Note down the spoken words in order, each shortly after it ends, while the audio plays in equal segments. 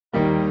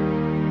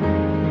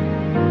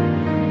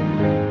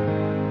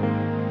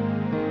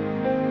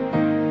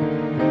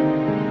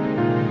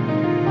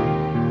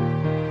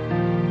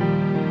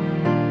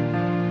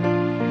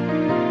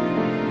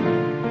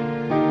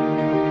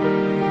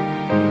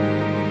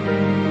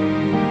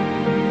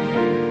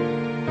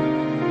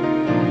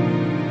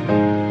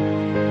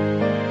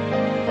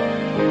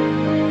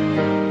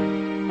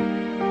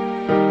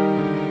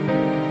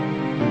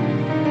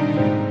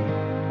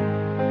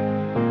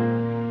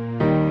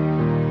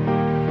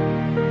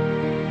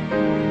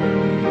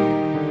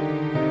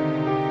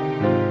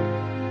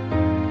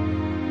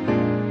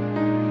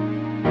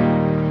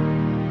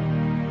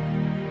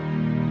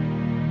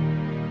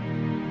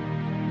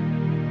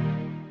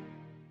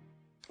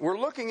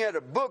looking at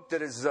a book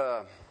that is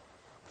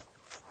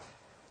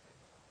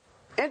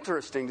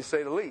interesting, to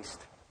say the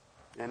least.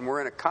 And we're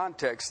in a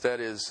context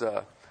that is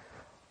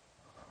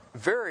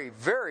very,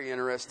 very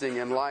interesting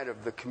in light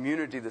of the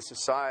community, the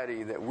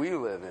society that we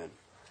live in.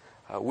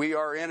 We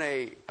are in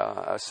a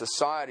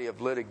society of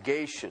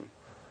litigation.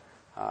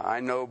 I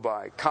know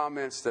by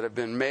comments that have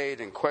been made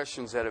and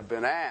questions that have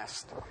been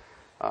asked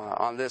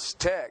on this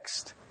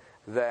text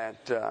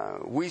that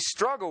we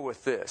struggle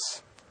with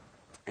this.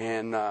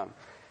 And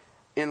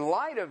in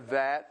light of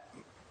that,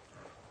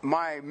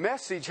 my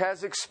message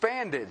has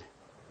expanded.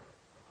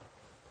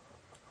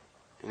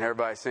 And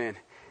everybody's saying,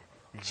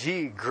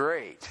 gee,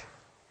 great.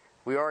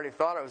 We already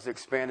thought it was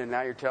expanded,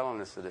 now you're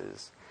telling us it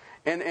is.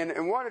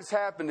 And what has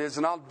happened is,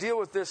 and I'll deal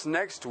with this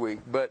next week,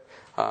 but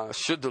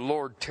should the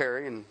Lord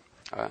tarry and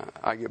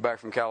I get back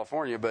from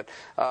California, but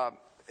I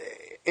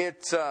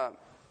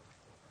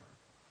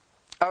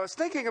was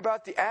thinking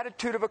about the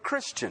attitude of a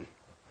Christian.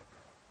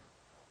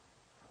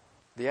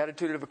 The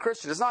attitude of a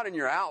Christian. It's not in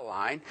your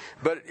outline,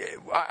 but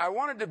I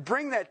wanted to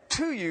bring that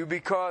to you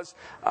because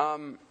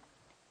 2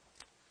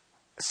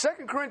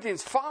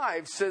 Corinthians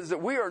 5 says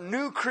that we are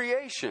new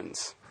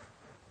creations.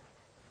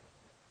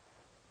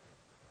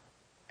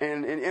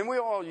 And we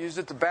all use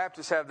it. The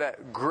Baptists have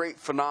that great,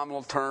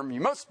 phenomenal term,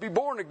 you must be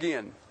born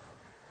again.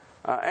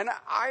 And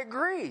I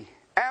agree,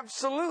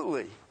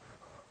 absolutely.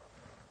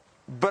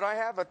 But I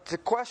have a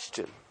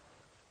question.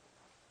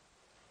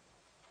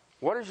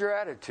 What is your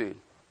attitude?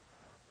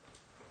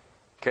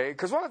 Okay,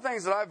 because one of the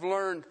things that I've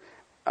learned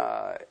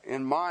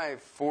in my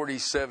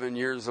 47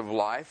 years of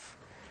life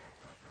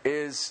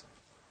is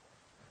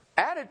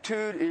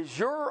attitude is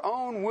your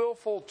own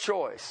willful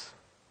choice.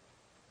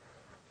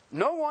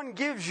 No one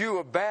gives you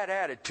a bad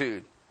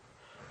attitude.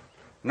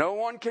 No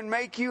one can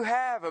make you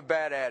have a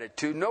bad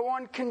attitude. No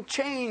one can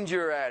change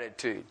your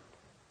attitude.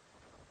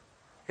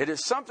 It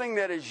is something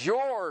that is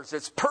yours.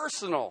 It's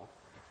personal.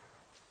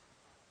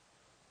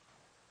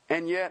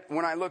 And yet,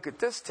 when I look at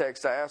this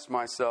text, I ask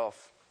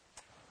myself,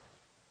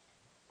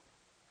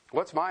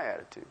 what's my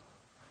attitude?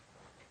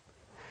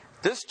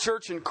 This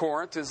church in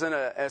Corinth is in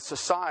a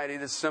society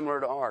that's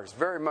similar to ours,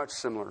 very much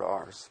similar to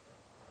ours.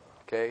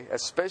 Okay,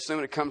 especially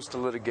when it comes to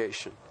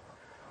litigation.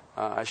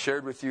 I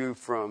shared with you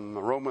from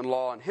Roman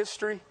law and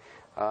history,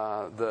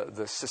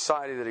 the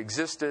society that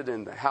existed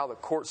and how the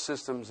court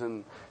systems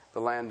in the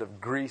land of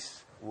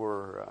Greece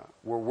were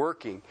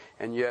working.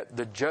 And yet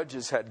the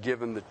judges had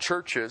given the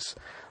churches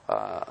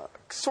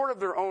sort of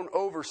their own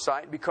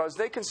oversight because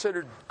they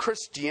considered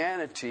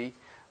Christianity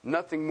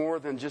nothing more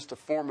than just a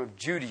form of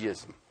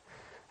Judaism.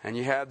 And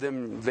you had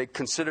them, they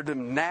considered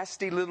them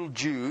nasty little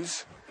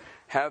Jews,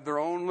 have their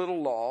own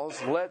little laws,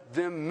 let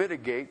them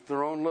mitigate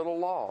their own little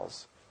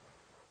laws.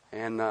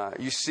 And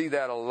you see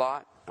that a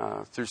lot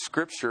through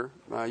Scripture.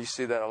 You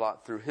see that a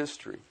lot through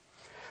history.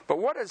 But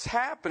what is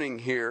happening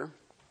here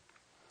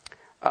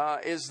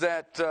is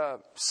that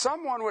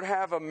someone would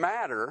have a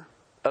matter,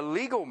 a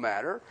legal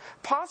matter,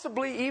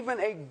 possibly even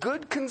a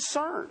good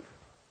concern,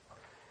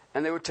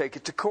 and they would take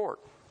it to court.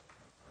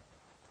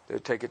 They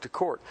would take it to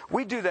court.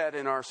 We do that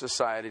in our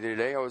society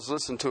today. I was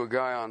listening to a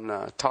guy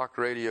on talk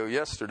radio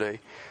yesterday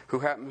who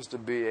happens to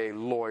be a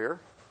lawyer.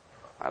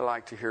 I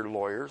like to hear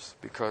lawyers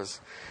because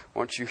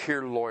once you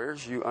hear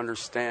lawyers, you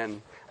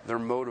understand their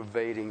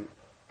motivating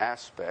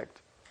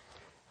aspect.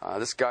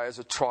 This guy is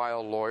a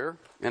trial lawyer,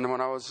 and when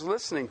I was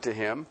listening to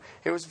him,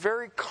 it was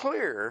very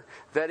clear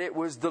that it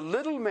was the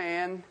little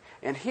man,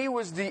 and he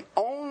was the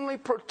only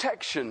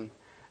protection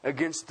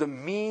against the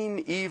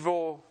mean,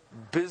 evil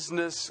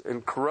business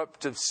and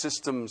corruptive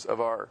systems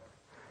of our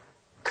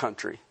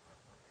country.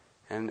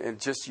 And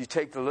just you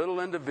take the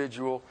little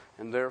individual,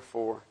 and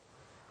therefore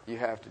you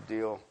have to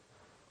deal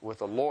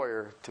with a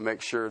lawyer to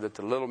make sure that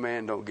the little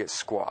man don't get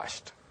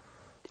squashed.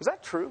 Is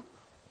that true?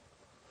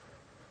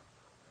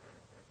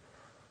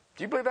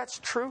 Do you believe that's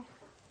true?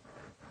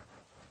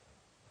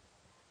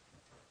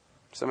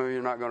 Some of you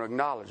are not going to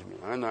acknowledge me.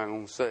 I'm not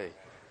going to say.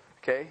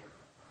 Okay?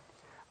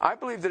 I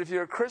believe that if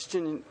you're a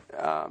Christian,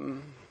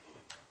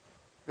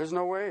 there's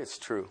no way it's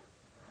true.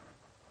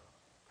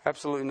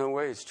 Absolutely no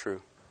way it's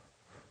true.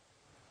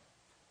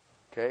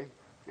 Okay?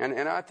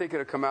 And I think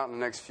it'll come out in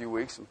the next few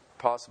weeks and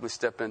possibly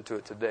step into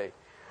it today.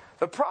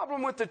 The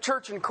problem with the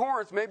church in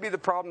Corinth may be the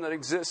problem that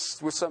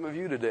exists with some of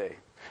you today.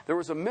 There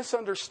was a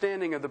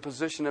misunderstanding of the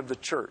position of the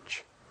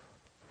church.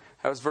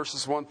 That was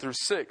verses 1 through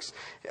 6.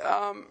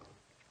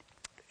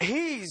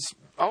 He's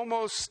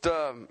almost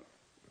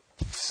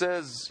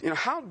says,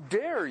 how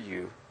dare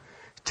you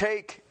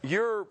take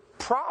your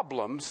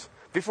problems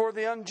before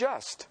the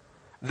unjust,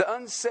 the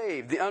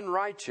unsaved, the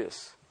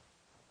unrighteous.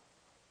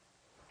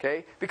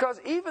 Okay?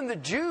 Because even the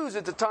Jews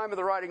at the time of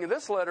the writing of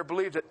this letter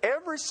believed that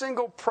every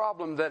single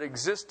problem that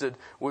existed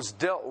was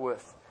dealt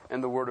with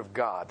in the Word of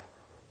God.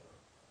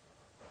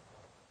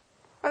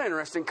 An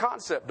interesting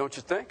concept, don't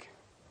you think?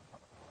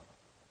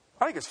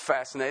 I think it's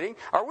fascinating.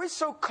 Are we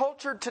so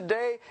cultured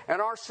today, and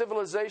our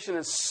civilization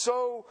is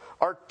so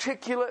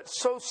articulate,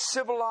 so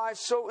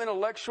civilized, so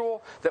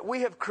intellectual, that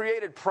we have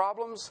created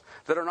problems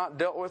that are not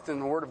dealt with in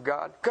the Word of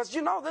God? Because,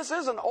 this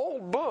is an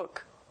old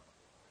book.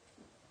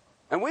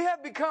 And we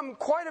have become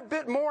quite a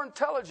bit more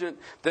intelligent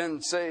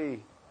than, say,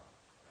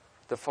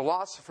 the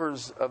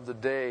philosophers of the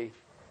day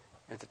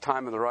at the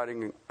time of the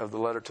writing of the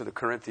letter to the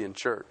Corinthian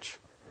church.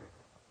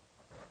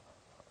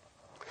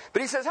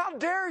 But he says, how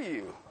dare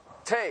you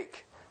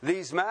take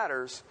these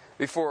matters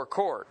before a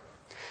court?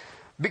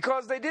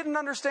 Because they didn't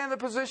understand the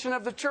position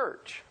of the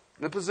church.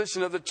 The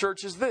position of the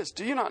church is this: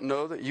 do you not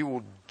know that you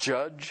will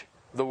judge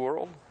the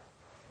world?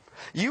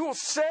 You will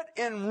set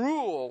in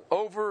rule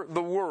over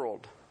the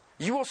world.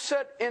 You will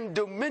set in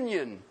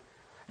dominion.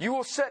 You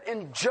will set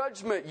in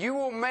judgment. You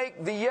will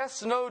make the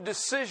yes-no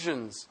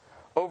decisions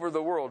over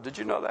the world. Did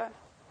you know that?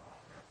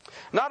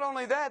 Not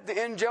only that,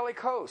 the angelic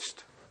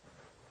host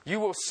you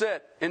will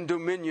set in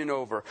dominion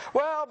over.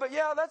 Well, but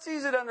that's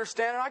easy to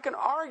understand, and I can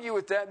argue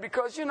with that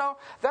because,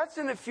 that's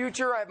in the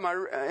future. I have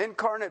my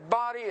incarnate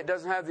body. It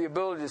doesn't have the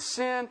ability to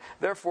sin.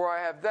 Therefore,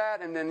 I have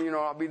that, and then,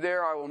 I'll be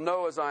there. I will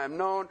know as I am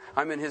known.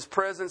 I'm in His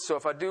presence. So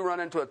if I do run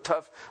into a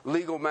tough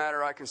legal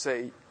matter, I can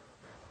say,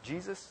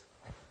 Jesus,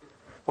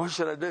 what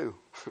should I do?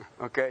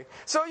 Okay?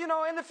 So,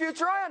 in the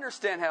future, I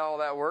understand how all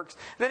that works.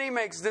 Then he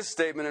makes this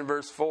statement in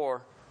verse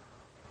 4.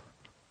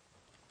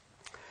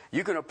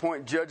 You can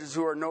appoint judges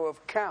who are no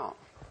account.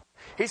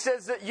 He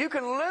says that you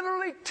can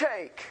literally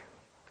take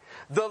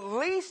the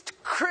least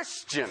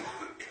Christian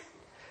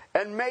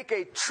and make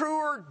a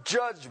truer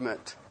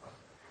judgment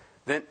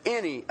than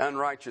any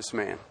unrighteous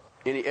man.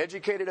 Any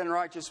educated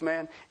unrighteous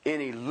man,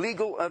 any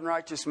legal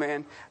unrighteous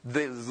man,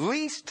 the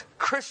least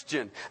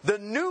Christian, the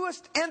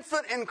newest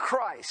infant in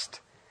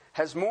Christ,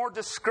 has more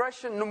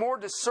discretion, more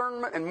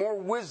discernment, and more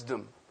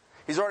wisdom.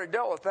 He's already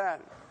dealt with that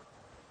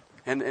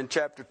in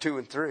chapter 2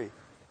 and 3.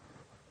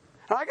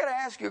 Now, I got to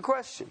ask you a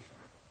question.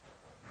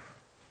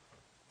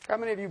 How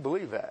many of you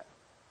believe that?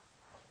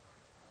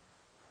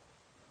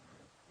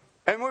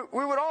 And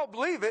we would all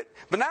believe it,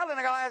 but now then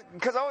I got to ask,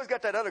 because I always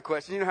got that other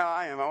question. You know how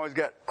I am. I always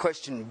got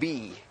question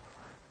B.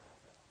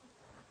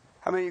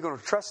 How many of you are going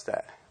to trust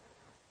that?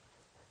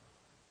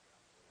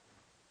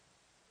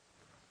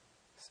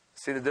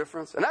 See the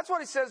difference? And that's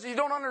what he says. You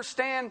don't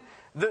understand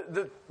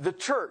the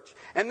church.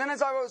 And then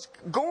as I was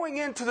going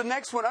into the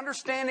next one,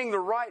 understanding the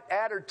right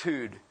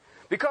attitude.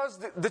 Because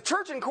the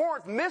church in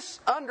Corinth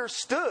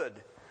misunderstood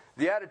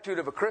the attitude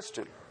of a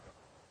Christian.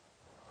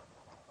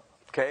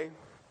 Okay?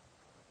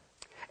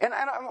 And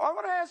I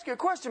want to ask you a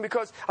question,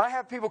 because I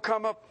have people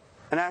come up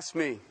and ask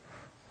me,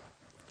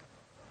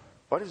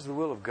 what is the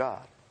will of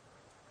God?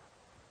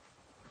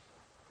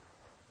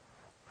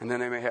 And then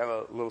they may have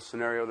a little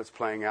scenario that's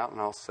playing out,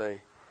 and I'll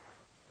say,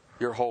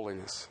 your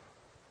holiness.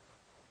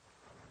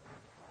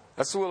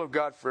 That's the will of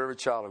God for every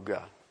child of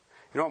God.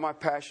 You know what my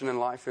passion in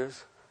life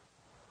is?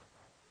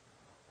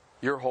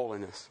 Your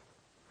holiness.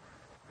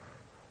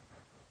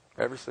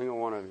 Every single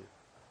one of you.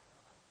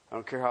 I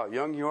don't care how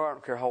young you are. I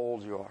don't care how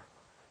old you are.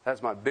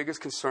 That's my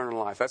biggest concern in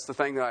life. That's the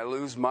thing that I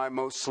lose my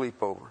most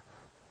sleep over.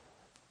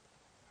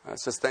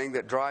 That's the thing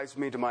that drives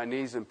me to my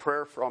knees in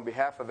prayer on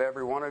behalf of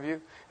every one of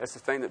you. That's the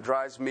thing that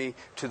drives me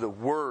to the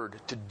Word,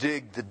 to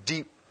dig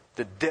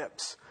the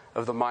depths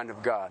of the mind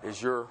of God,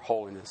 is your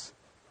holiness.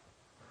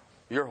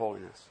 Your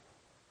holiness.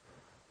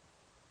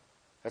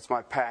 That's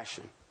my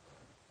passion.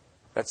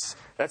 That's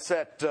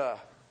that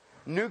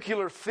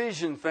nuclear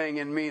fission thing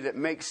in me that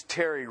makes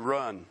Terry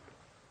run.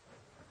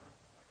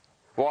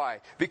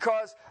 Why?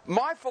 Because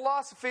my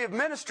philosophy of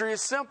ministry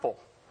is simple.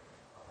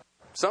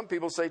 Some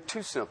people say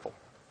too simple.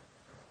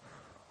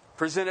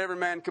 Present every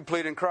man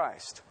complete in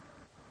Christ.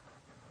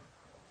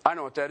 I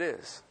know what that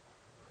is.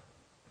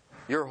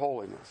 Your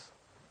holiness.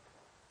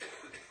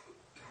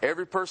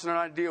 Every person that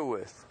I deal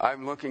with,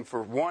 I'm looking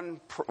for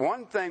one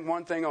thing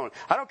only.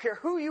 I don't care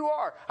who you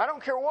are. I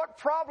don't care what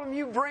problem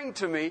you bring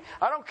to me.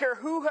 I don't care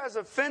who has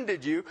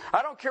offended you.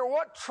 I don't care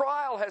what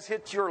trial has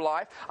hit your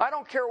life. I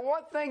don't care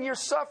what thing you're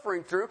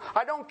suffering through.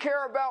 I don't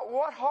care about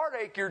what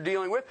heartache you're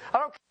dealing with. I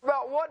don't care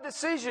about what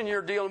decision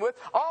you're dealing with.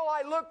 All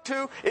I look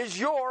to is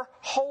your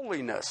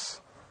holiness.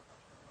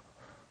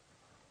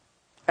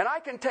 And I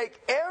can take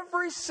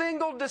every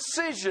single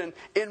decision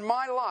in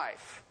my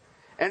life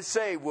and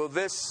say, will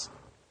this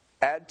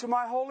add to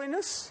my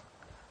holiness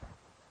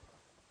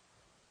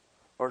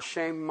or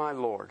shame my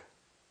Lord?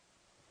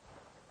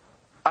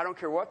 I don't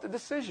care what the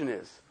decision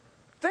is.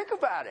 Think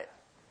about it.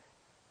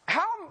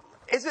 How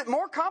is it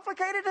more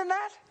complicated than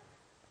that?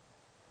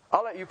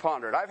 I'll let you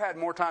ponder it. I've had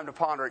more time to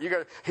ponder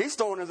it. He's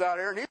throwing this out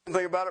here and he's been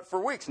thinking about it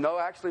for weeks. No,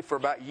 actually for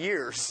about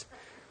years.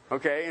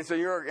 Okay, and so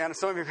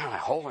some of you are going,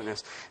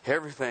 holiness,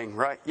 everything,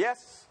 right?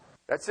 Yes,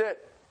 that's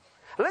it.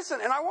 Listen,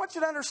 and I want you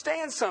to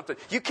understand something.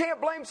 You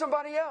can't blame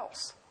somebody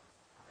else.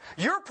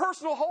 Your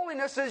personal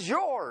holiness is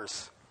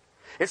yours.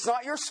 It's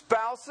not your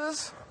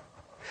spouse's.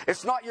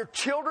 It's not your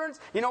children's.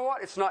 You know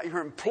what? It's not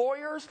your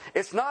employer's.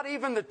 It's not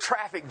even the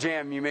traffic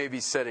jam you may be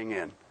sitting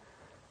in.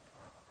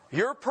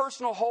 Your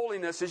personal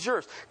holiness is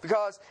yours.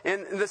 Because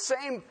in the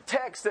same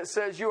text that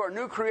says you are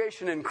new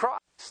creation in Christ,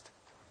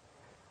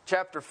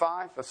 chapter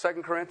 5 of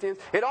 2 Corinthians,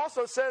 it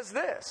also says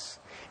this: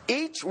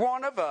 each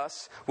one of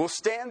us will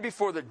stand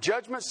before the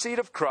judgment seat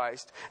of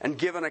Christ and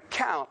give an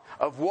account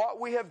of what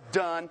we have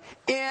done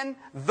in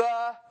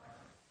the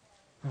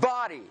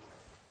body.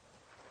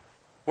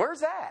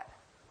 Where's that?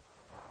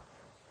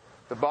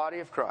 The body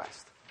of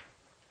Christ.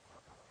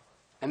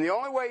 And the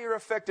only way you're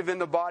effective in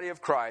the body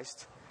of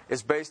Christ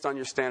is based on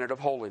your standard of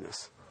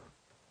holiness.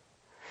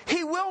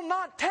 He will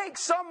not take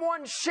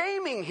someone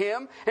shaming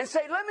him and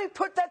say, let me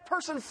put that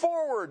person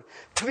forward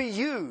to be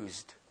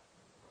used.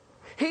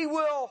 He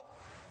will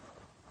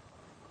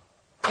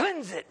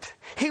cleanse it.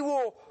 He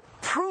will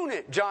prune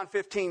it, John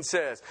 15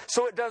 says.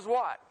 So it does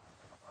what?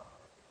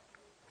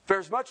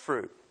 Bears much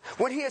fruit.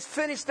 When he has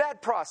finished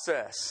that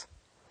process,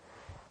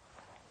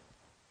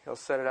 he'll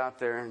set it out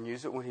there and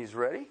use it when he's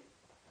ready,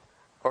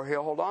 or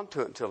he'll hold on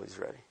to it until he's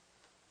ready.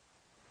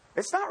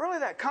 It's not really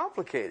that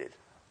complicated.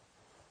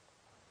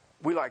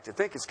 We like to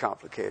think it's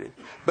complicated.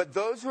 But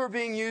those who are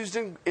being used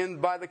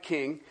by the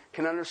king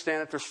can understand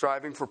that they're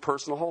striving for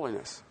personal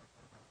holiness.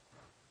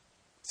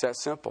 It's that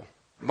simple.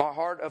 The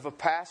heart of a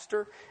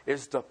pastor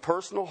is the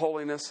personal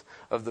holiness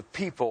of the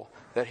people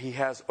that he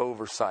has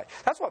oversight.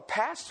 That's what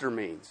pastor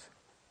means.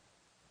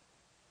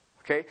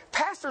 Okay?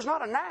 Pastor's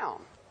not a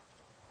noun.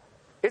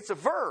 It's a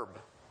verb.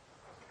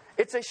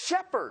 It's a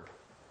shepherd.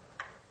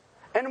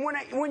 And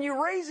when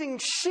you're raising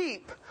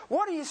sheep,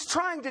 what are you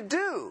trying to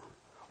do?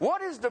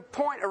 What is the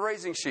point of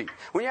raising sheep?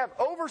 When you have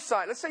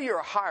oversight, let's say you're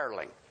a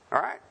hireling, all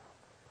right?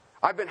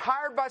 I've been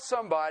hired by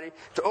somebody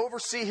to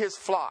oversee his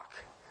flock.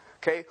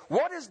 Okay,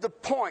 what is the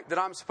point that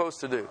I'm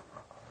supposed to do?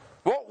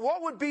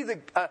 What would be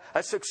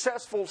a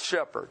successful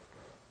shepherd?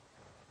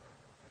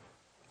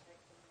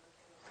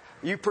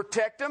 You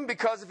protect them,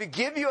 because if he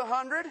give you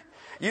 100,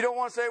 you don't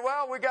want to say,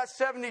 well, we got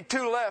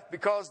 72 left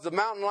because the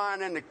mountain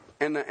lion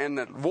and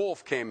the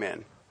wolf came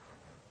in.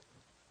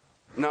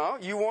 No,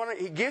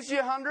 he gives you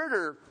 100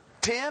 or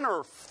 10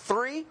 or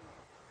 3.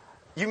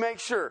 You make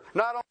sure.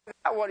 Not only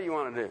that, what do you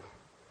want to do?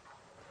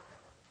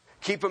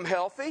 Keep them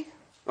healthy.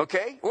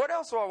 Okay? What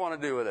else do I want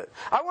to do with it?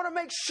 I want to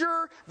make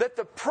sure that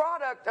the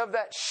product of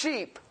that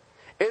sheep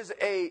is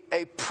a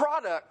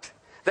product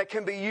that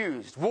can be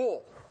used.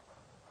 Wool.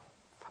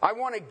 I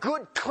want a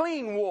good,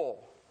 clean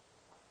wool.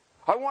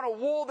 I want a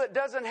wool that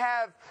doesn't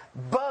have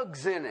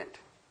bugs in it.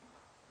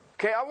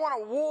 Okay, I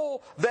want a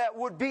wool that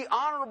would be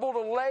honorable to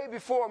lay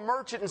before a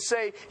merchant and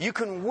say, you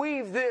can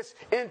weave this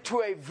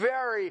into a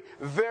very,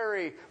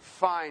 very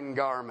fine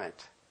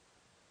garment.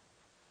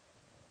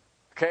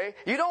 Okay,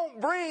 you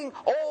don't bring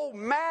old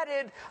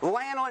matted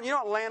lanolin. You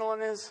know what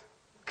lanolin is?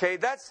 Okay,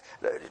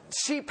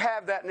 sheep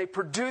have that and they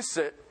produce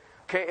it.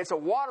 Okay, it's a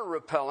water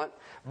repellent,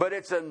 but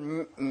it's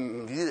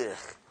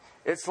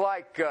it's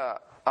like a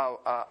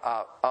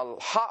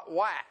hot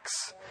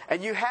wax,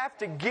 and you have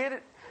to get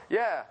it.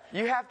 Yeah,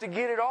 you have to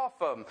get it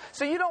off of them.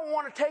 So you don't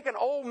want to take an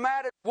old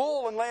matted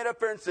wool and lay it up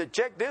there and say,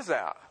 check this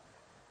out.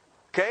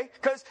 Okay,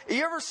 because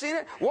you ever seen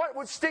it? What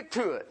would stick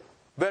to it?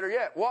 Better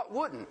yet, what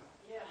wouldn't?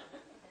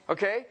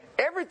 Okay,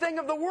 everything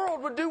of the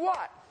world would do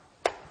what?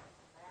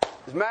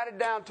 Is matted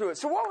down to it.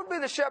 So what would be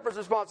the shepherd's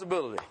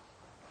responsibility?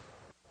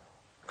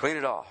 Clean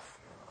it off.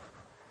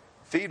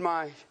 Feed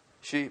my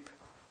sheep.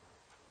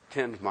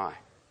 Tend my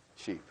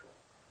sheep.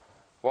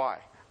 Why?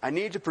 I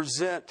need to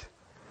present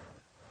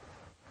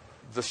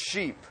the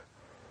sheep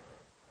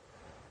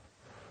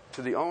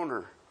to the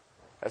owner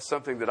as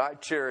something that I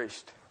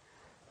cherished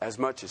as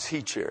much as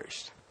he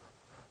cherished.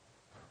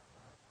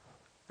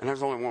 And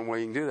there's only one way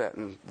you can do that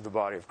in the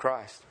body of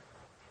Christ.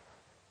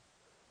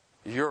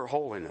 Your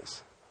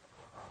holiness.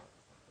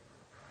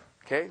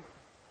 Okay?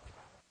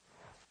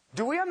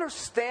 Do we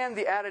understand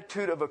the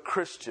attitude of a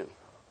Christian?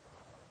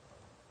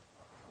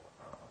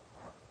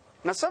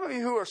 Now, some of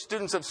you who are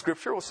students of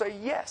Scripture will say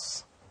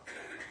yes.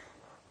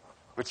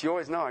 But you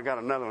always know I got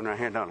another one right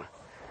here, don't I?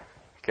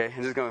 Okay,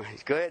 I'm just going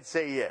to go ahead and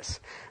say yes.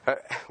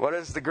 What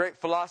does the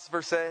great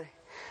philosopher say?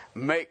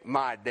 Make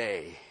my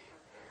day.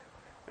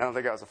 I don't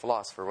think I was a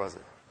philosopher, was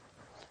it?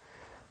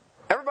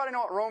 Everybody know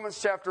what Romans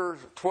chapter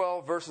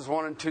 12, verses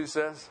 1 and 2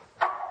 says?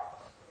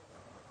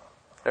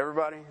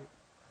 Everybody?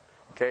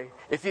 Okay.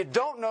 If you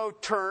don't know,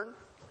 turn.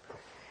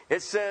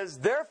 It says,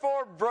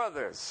 therefore,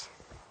 brothers,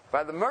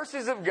 by the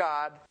mercies of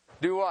God,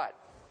 do what?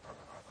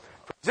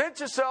 Present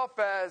yourself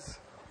as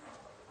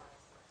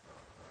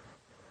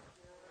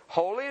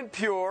holy and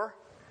pure.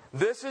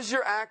 This is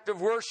your act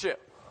of worship.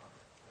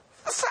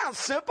 That sounds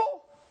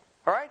simple.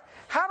 All right?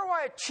 How do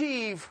I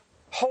achieve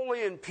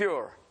holy and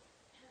pure?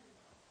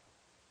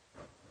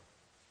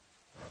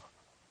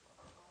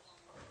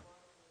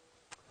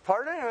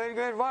 Pardon?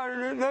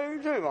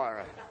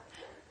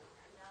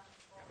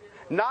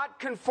 Not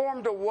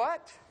conform to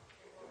what?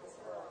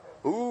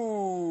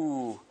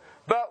 Ooh.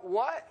 But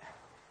what?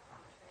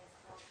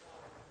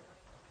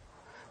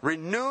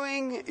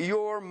 Renewing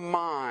your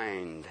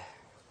mind.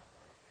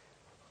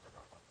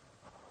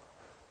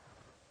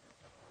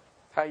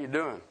 How you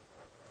doing?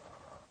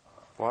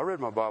 Well, I read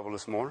my Bible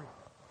this morning.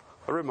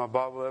 I read my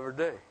Bible every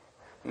day.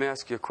 Let me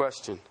ask you a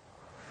question.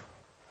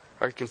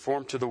 Are you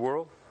conformed to the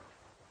world?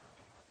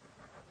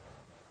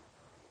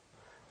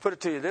 Put it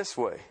to you this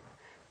way.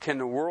 Can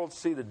the world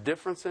see the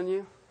difference in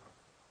you?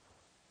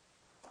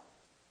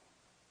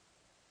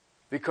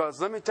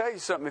 Because let me tell you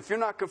something. If you're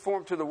not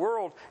conformed to the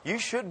world, you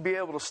should be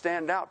able to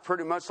stand out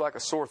pretty much like a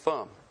sore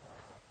thumb.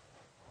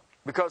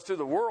 Because to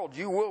the world,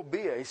 you will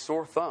be a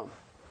sore thumb.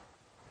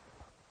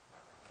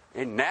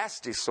 A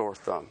nasty sore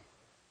thumb.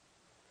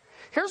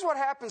 Here's what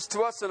happens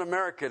to us in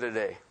America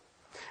today.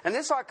 And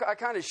this I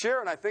kind of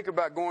share, and I think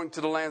about going to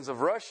the lands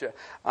of Russia.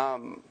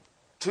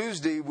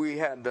 Tuesday, we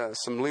had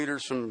some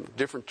leaders from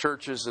different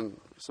churches and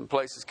some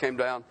places came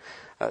down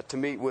to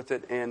meet with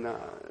it. And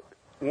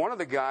one of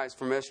the guys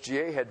from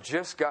SGA had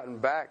just gotten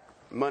back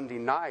Monday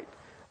night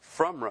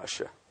from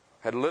Russia.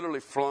 Had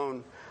literally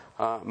flown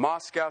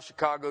Moscow,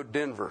 Chicago,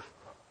 Denver,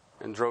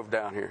 and drove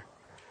down here.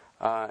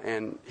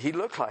 And he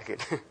looked like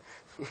it.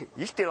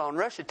 You're still on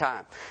Russia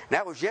time.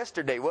 That was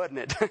yesterday, wasn't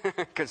it?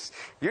 Because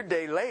you're a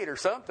day late or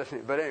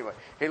something. But anyway,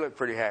 he looked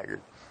pretty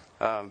haggard.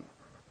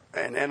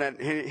 And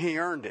he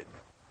earned it.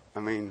 I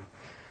mean,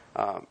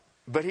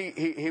 but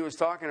he was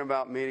talking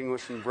about meeting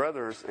with some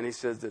brothers, and he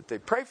says that they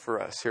pray for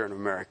us here in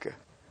America.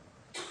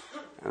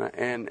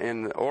 And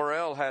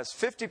Orel has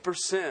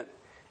 50%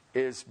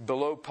 is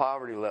below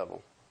poverty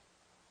level.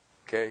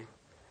 Okay?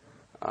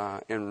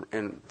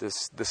 In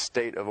the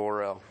state of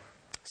Orel.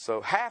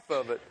 So half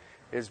of it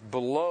is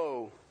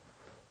below,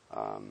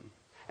 and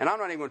I'm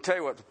not even going to tell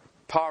you what the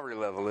poverty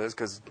level is,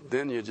 because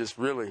then you just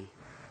really...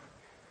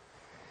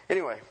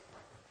 Anyway,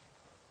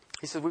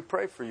 he says, we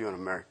pray for you in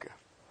America.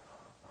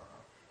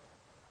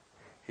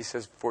 He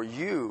says, for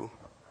you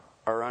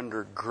are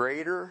under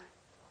greater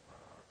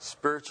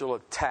spiritual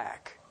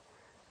attack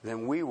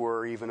than we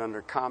were even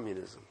under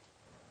communism.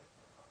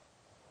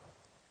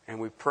 And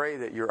we pray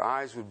that your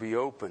eyes would be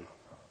open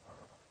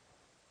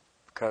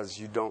because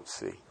you don't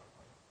see.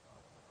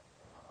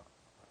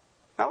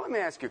 Now let me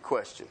ask you a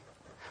question.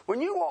 When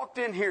you walked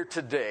in here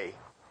today,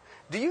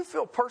 do you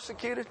feel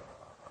persecuted?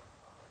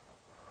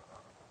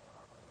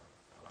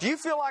 Do you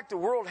feel like the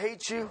world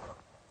hates you?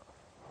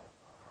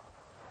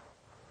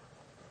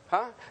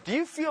 Huh? Do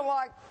you feel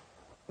like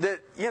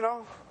that,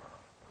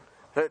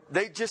 that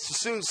they just as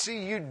soon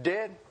see you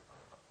dead?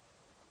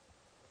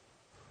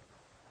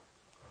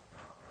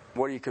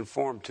 What do you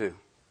conform to?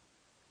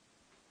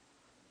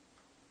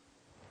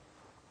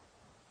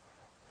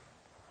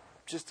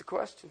 Just a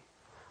question.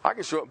 I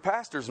can show up at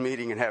pastor's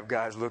meeting and have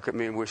guys look at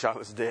me and wish I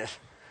was dead.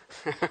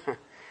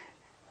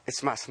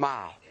 It's my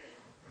smile.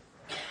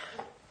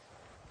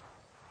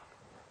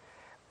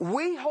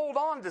 We hold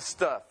on to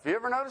stuff. You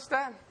ever notice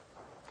that?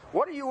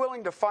 What are you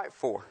willing to fight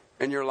for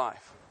in your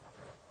life?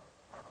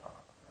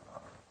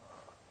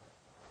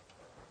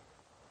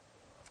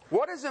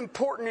 What is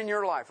important in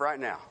your life right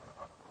now?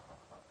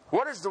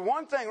 What is the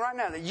one thing right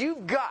now that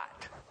you've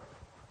got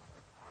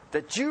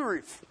that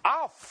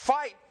I'll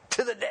fight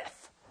to the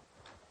death?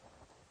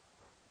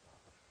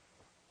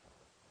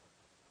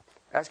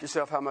 Ask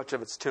yourself how much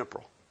of it's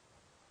temporal.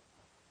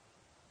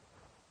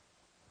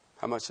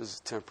 How much is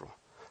it temporal?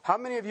 How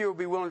many of you will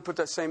be willing to put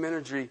that same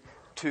energy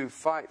to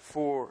fight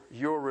for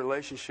your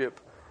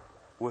relationship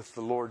with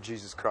the Lord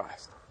Jesus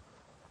Christ?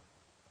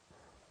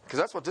 Because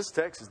that's what this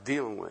text is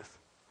dealing with.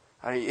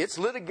 I mean, it's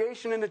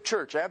litigation in the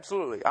church,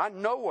 absolutely. I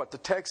know what the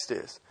text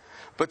is.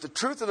 But the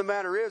truth of the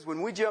matter is,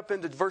 when we jump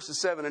into verses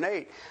 7 and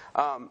 8,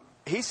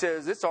 he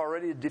says it's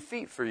already a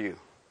defeat for you.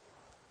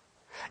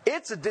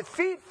 It's a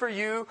defeat for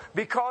you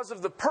because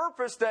of the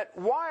purpose that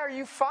why are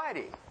you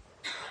fighting?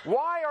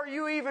 Why are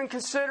you even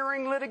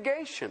considering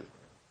litigation?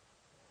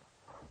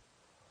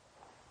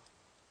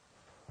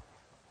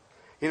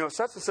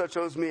 Such and such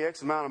owes me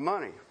X amount of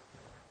money.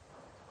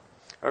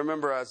 I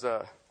remember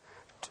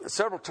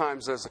several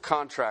times as a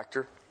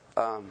contractor,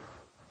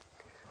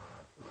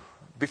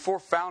 before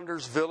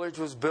Founders Village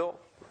was built,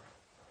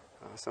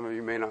 some of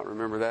you may not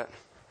remember that,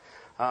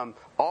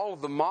 all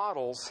of the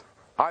models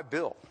I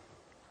built.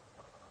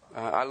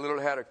 I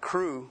literally had a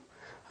crew.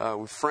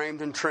 We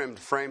framed and trimmed,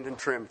 framed and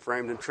trimmed,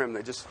 framed and trimmed.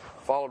 They just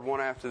followed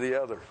one after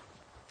the other.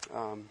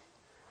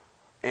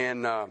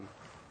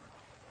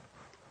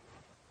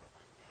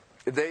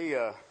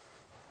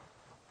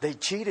 They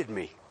cheated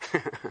me.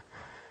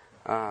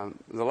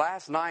 The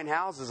last 9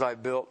 houses I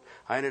built,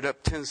 I ended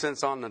up 10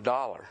 cents on the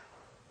dollar.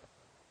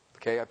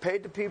 Okay, I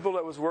paid the people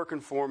that was working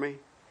for me,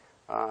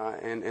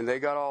 and they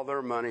got all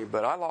their money,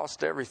 but I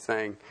lost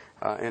everything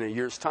in a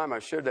year's time. I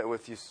shared that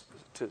with you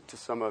to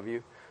some of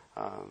you.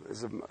 It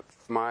was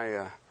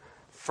my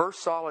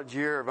first solid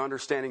year of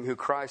understanding who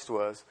Christ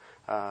was.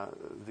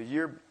 The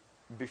year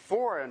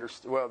before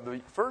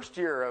the first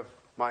year of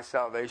my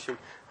salvation,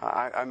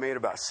 I made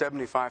about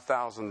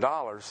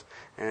 $75,000,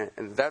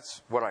 and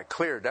that's what I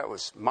cleared. That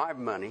was my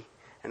money,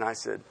 and I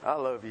said, "I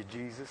love you,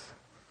 Jesus."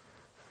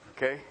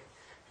 Okay,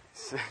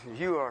 so,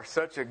 you are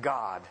such a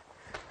God.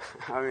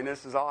 I mean,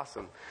 this is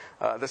awesome.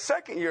 The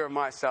second year of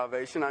my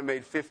salvation, I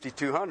made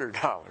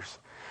 $5,200.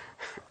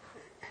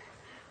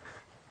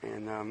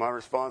 And my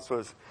response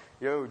was,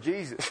 Yo,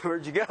 Jesus,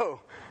 where'd you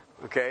go?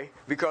 Okay,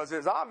 because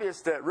it's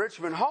obvious that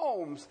Richmond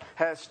Homes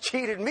has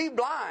cheated me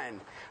blind.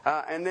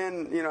 And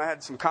then, I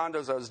had some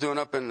condos I was doing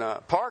up in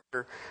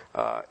Parker,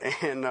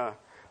 and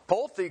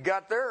Pulte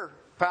got their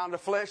pound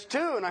of flesh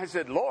too. And I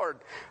said, Lord,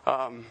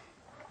 do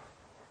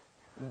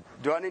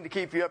I need to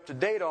keep you up to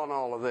date on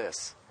all of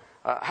this?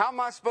 How am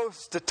I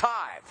supposed to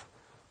tithe?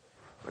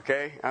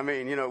 Okay, I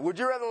mean, would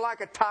you rather like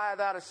a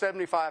tithe out of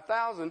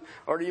 75,000,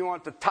 or do you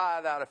want the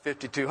tithe out of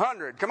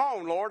 5,200? Come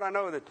on, Lord, I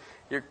know that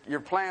your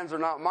plans are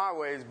not my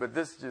ways, but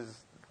this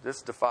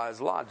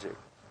defies logic.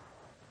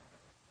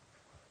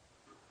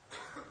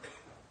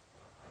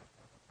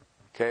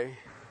 Okay.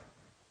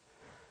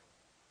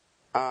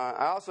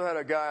 I also had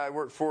a guy I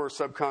worked for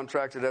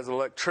subcontracted as an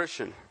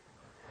electrician.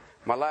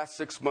 My last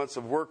 6 months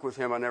of work with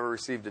him, I never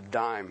received a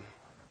dime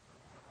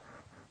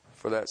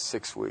for that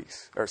 6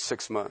 weeks or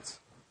 6 months.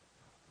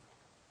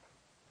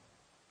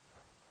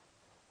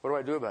 What do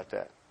I do about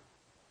that?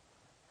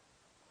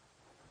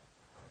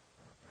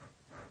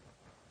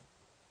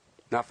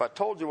 Now, if I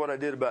told you what I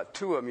did about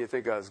 2 of them, you'd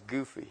think I was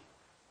goofy.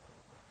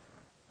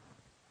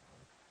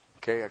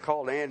 Okay, I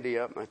called Andy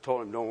up and I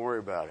told him, don't worry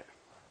about it.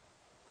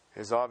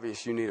 It's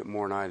obvious you need it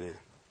more than I did.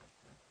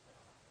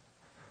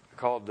 I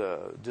called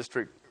the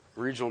district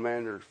regional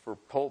manager for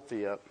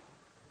Pulte up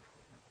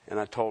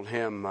and I told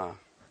him,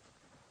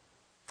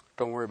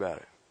 don't worry about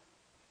it.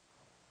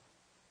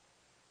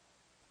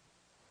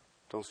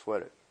 Don't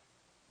sweat it.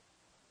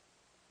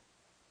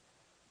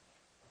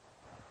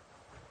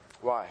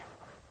 Why?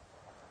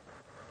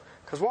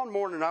 Because one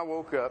morning I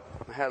woke up,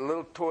 I had a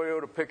little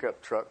Toyota pickup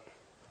truck,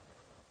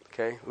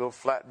 okay, a little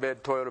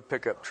flatbed Toyota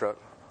pickup truck,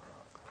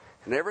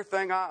 and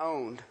everything I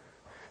owned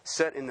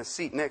sat in the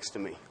seat next to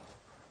me.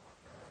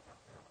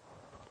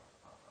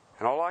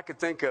 And all I could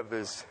think of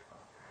is,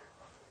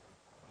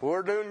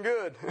 we're doing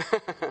good.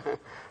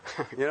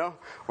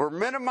 We're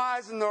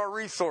minimizing our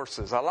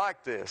resources. I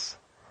like this.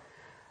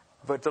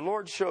 But the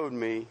Lord showed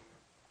me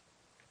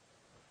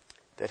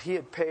that He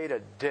had paid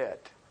a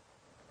debt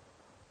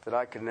that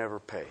I could never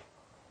pay.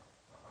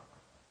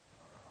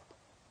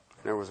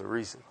 And there was a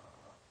reason.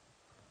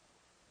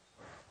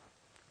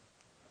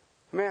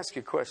 Let me ask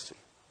you a question.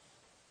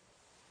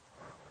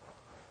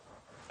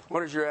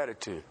 What is your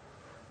attitude?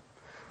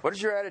 What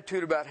is your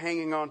attitude about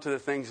hanging on to the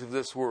things of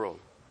this world?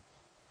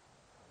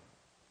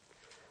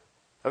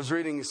 I was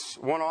reading this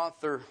one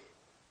author,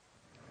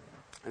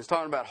 and he's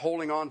talking about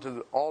holding on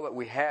to all that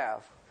we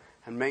have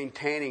and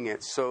maintaining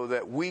it so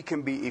that we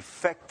can be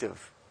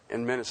effective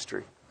in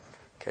ministry.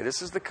 Okay,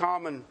 this is the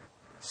common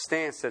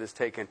stance that is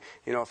taken.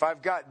 If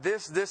I've got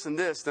this, this, and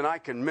this, then I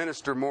can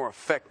minister more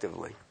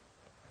effectively.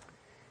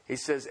 He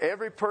says,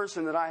 every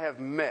person that I have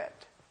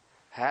met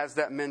has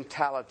that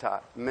mentality.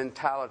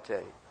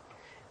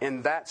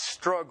 In that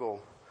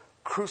struggle,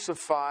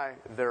 crucify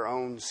their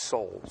own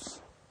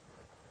souls.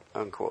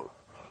 Unquote.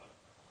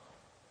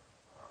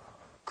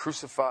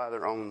 Crucify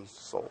their own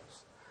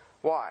souls.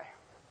 Why?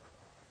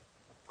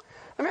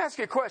 Let me ask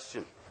you a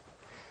question.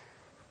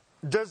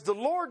 Does the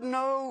Lord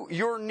know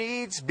your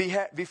needs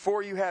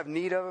before you have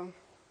need of them?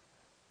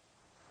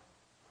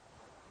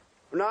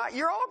 Now,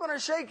 you're all going to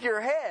shake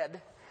your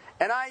head,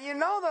 and you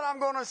know that I'm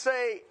going to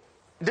say,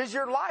 does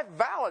your life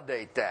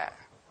validate that?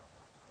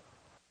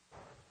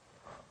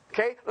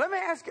 Okay, let me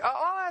ask,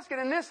 I'll ask it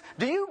in this.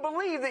 Do you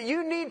believe that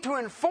you need to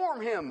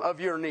inform Him of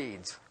your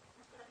needs?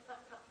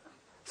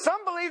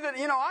 Some believe that,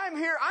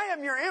 I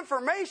am your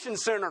information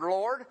center,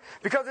 Lord,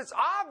 because it's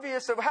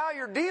obvious of how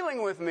you're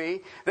dealing with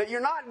me that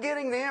you're not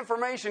getting the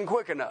information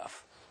quick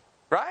enough.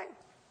 Right?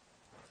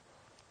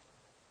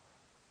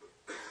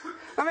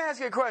 Let me ask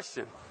you a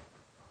question.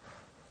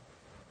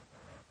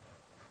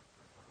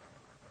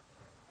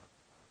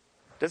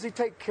 Does He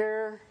take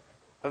care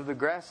of the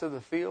grass of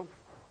the field?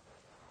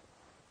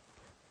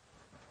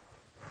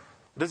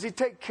 Does He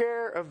take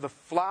care of the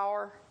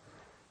flower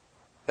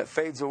that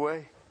fades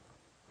away?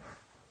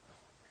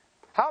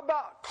 How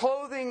about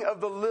clothing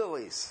of the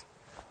lilies?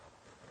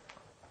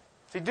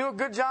 Does He do a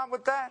good job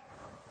with that?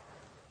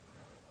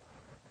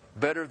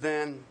 Better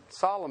than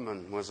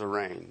Solomon was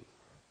arraigned.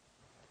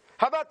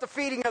 How about the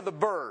feeding of the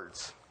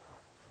birds?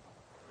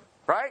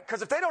 Right?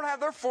 Because if they don't have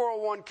their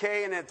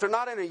 401k and if they're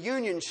not in a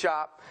union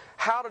shop,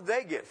 how did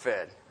they get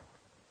fed?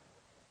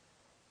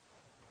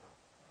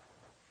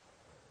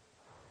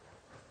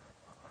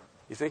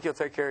 You think He'll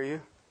take care of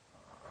you?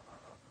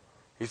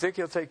 You think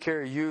He'll take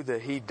care of you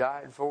that He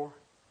died for?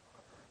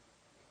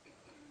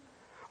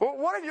 Well,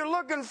 what if you're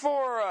looking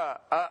for,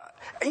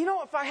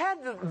 if I had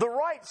the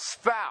right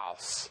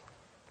spouse,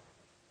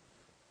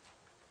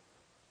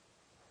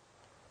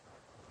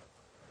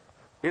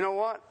 you know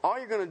what? All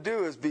you're going to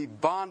do is be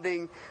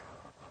bonding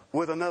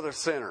with another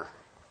sinner.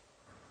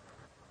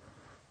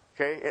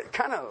 Okay? It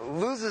kind of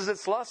loses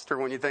its luster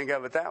when you think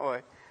of it that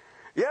way.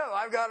 Yeah,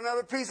 I've got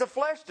another piece of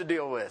flesh to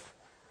deal with.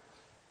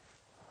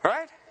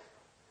 Right?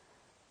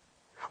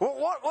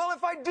 Well,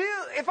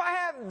 if I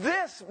have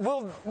this,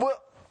 will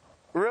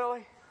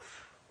really?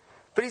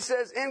 But He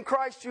says, in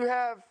Christ you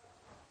have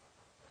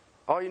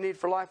all you need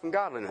for life and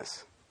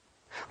godliness.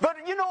 But,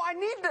 I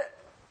need to.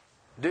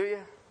 Do you?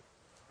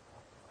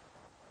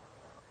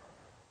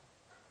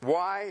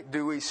 Why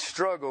do we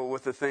struggle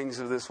with the things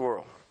of this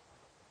world?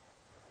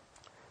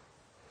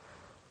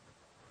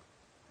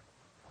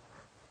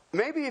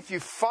 Maybe if you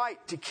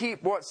fight to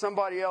keep what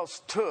somebody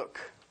else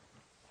took,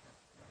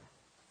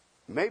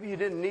 maybe you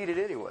didn't need it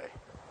anyway.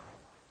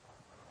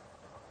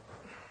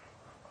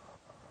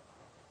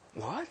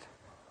 What?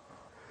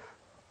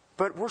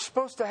 But we're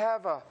supposed to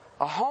have a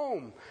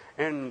home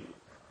and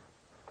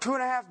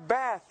 2.5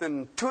 bath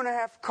and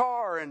 2.5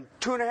 car and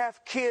 2.5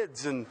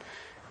 kids and,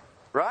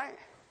 right?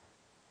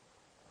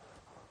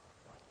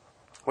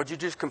 What'd you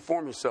just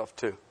conform yourself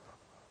to?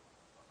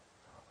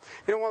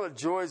 One of the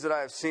joys that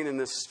I have seen in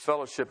this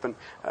fellowship, and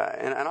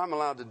I'm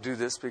allowed to do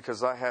this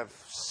because I have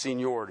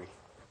seniority,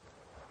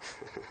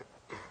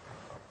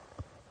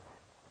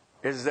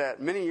 is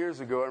that many years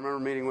ago I remember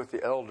meeting with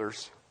the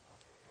elders,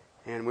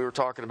 and we were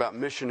talking about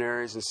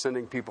missionaries and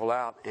sending people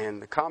out,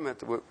 and the comment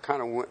that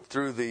kind of went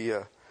through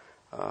the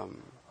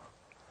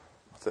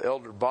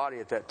elder body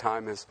at that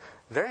time is,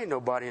 there ain't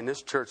nobody in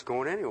this church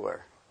going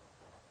anywhere.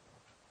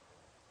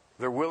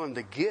 They're willing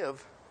to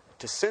give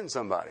to send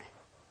somebody,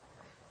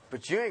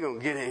 but you ain't going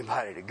to get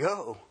anybody to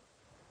go.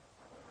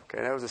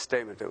 Okay, that was a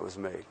statement that was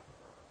made.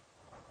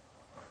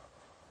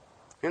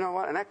 You know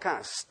what? And that kind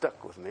of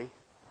stuck with me.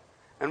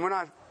 And when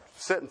I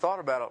sat and thought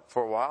about it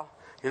for a while,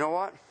 you know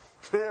what?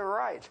 They're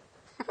right.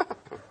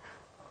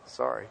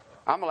 Sorry.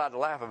 I'm allowed to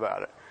laugh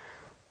about it.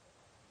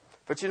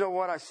 But you know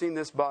what? I've seen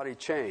this body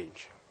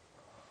change.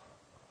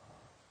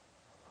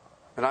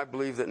 And I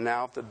believe that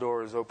now, if the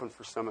door is open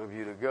for some of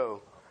you to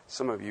go,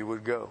 some of you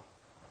would go.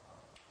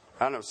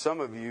 I know some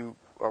of you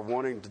are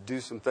wanting to do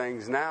some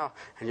things now,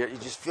 and yet you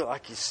just feel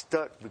like you're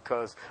stuck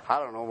because I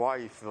don't know why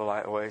you feel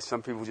that way.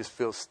 Some people just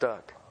feel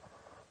stuck.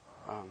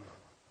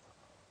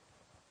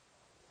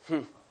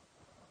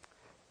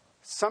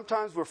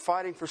 Sometimes we're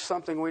fighting for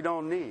something we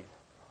don't need.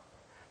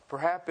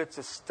 Perhaps it's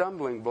a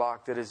stumbling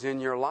block that is in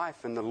your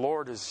life, and the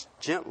Lord is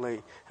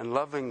gently and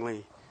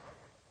lovingly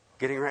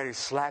getting ready to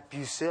slap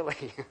you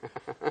silly,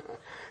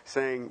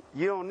 saying,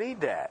 you don't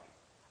need that.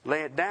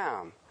 Lay it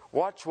down.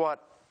 Watch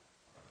what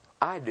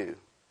I do.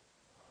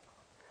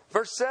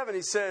 Verse 7,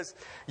 he says,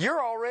 you're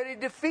already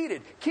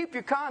defeated. Keep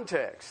your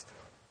context.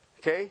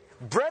 Okay?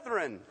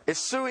 Brethren is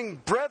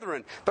suing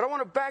brethren. But I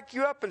want to back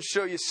you up and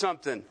show you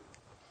something.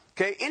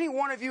 Okay? Any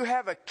one of you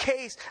have a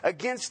case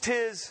against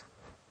his...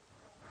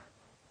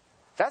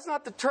 That's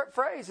not the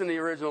phrase in the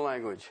original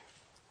language.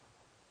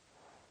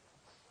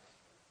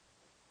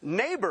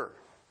 Neighbor.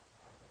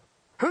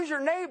 Who's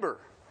your neighbor?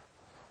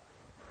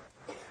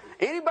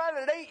 Anybody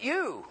that ain't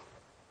you.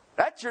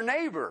 That's your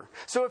neighbor.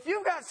 So if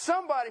you've got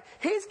somebody,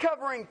 he's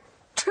covering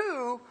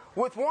two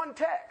with one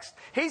text.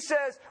 He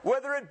says,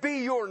 whether it be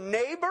your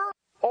neighbor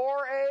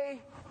or a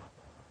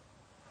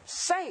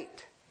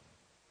saint.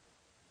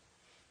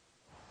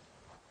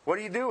 What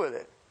do you do with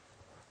it?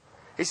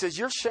 He says,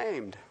 you're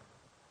shamed.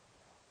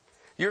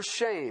 You're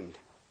shamed.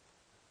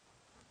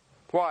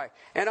 Why?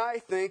 And I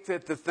think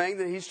that the thing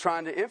that he's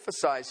trying to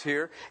emphasize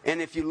here,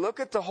 and if you look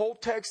at the whole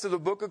text of the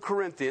book of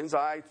Corinthians,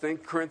 I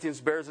think Corinthians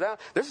bears it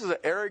out. This is an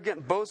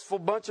arrogant, boastful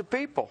bunch of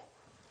people.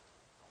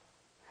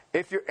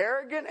 If you're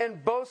arrogant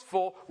and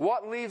boastful,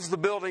 what leaves the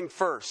building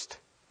first?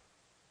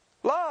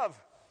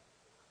 Love.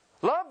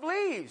 Love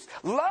leaves.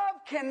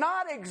 Love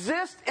cannot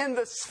exist in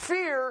the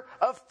sphere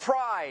of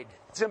pride.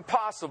 It's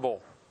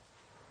impossible.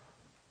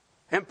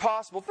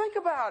 Impossible. Think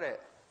about it.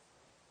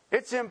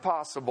 It's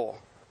impossible.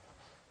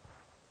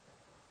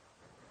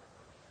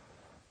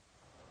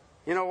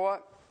 You know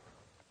what?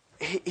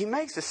 He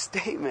makes a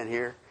statement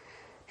here.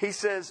 He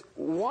says,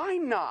 why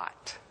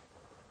not?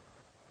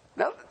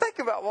 Now, think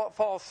about what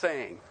Paul's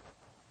saying.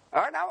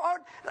 All right, now,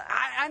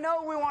 I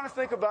know we want to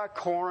think about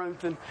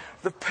Corinth and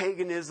the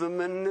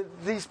paganism and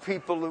these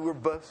people who were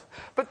both.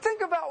 But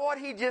think about what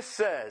he just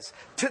says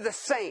to the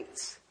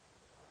saints.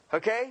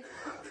 Okay?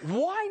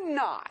 Why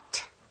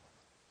not?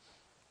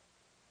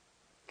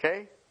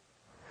 Okay?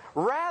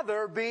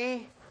 Rather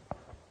be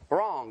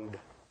wronged.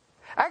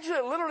 Actually,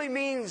 it literally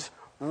means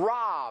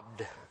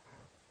robbed.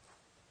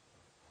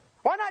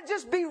 Why not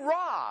just be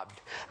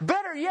robbed?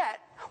 Better yet,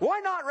 why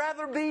not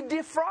rather be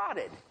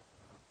defrauded?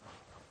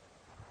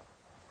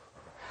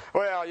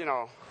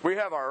 Well, we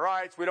have our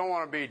rights. We don't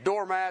want to be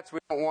doormats. We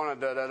don't want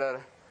to da-da-da.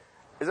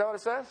 Is that what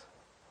it says?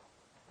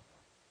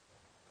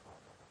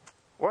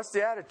 What's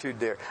the attitude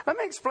there? Let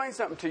me explain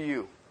something to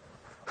you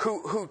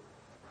who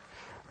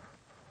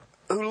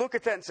look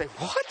at that and say,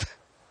 what?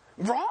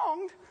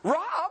 Wronged?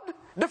 Robbed?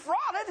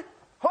 Defrauded?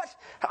 What?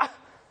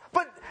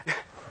 But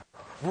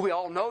we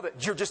all know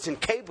that you're just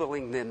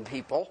encabling them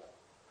people.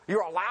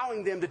 You're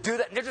allowing them to do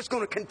that, and they're just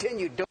going to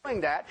continue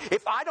doing that.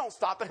 If I don't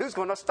stop it, who's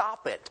going to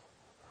stop it?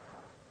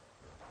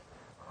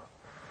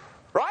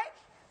 Right?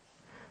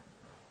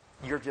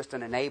 You're just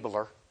an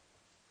enabler.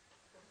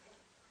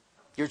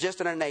 You're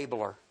just an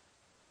enabler.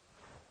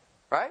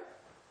 Right?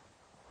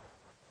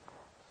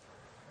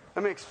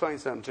 Let me explain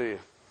something to you.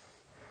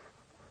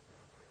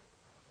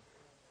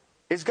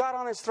 Is God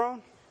on his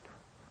throne?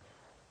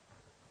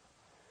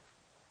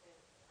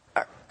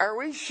 Are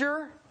we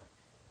sure?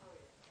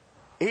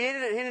 He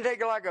didn't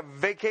take like a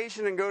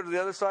vacation and go to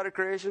the other side of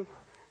creation?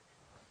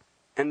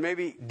 And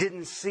maybe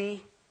didn't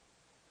see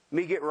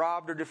me get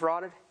robbed or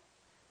defrauded?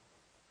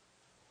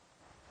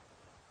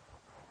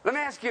 Let me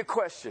ask you a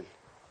question.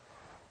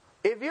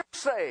 If you're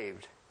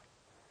saved,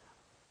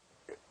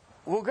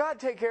 will God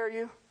take care of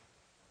you?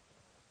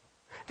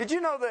 Did you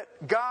know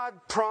that God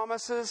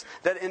promises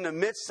that in the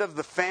midst of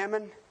the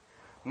famine,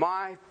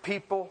 my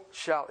people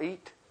shall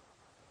eat?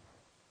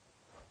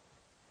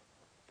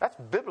 That's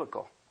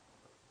biblical.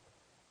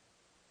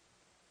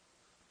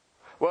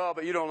 Well,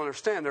 but you don't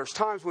understand. There's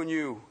times when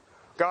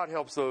God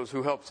helps those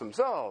who help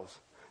themselves.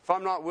 If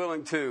I'm not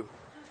willing to,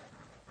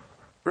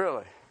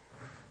 really.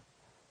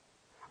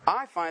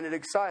 I find it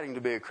exciting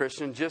to be a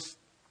Christian just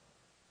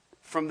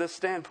from this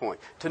standpoint.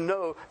 To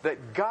know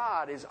that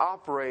God is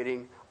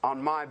operating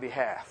on my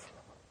behalf.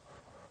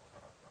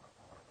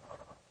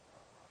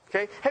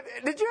 Okay?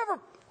 Did you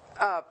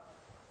ever...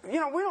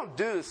 we don't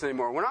do this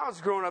anymore. When I was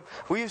growing up,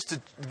 we used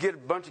to get a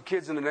bunch of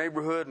kids in the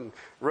neighborhood and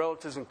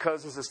relatives and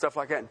cousins and stuff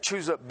like that and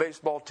choose up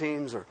baseball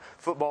teams or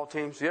football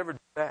teams. You ever do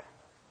that?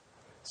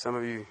 Some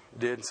of you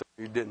did, some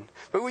of you didn't.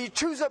 But when you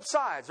choose up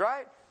sides,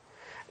 right?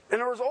 And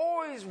there was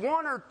always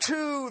one or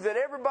two that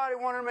everybody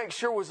wanted to make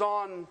sure was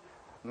on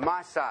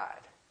my side.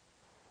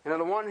 You know,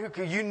 the one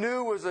who you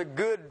knew was a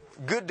good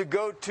to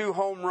go to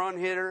home run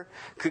hitter,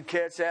 could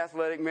catch,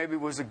 athletic, maybe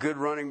was a good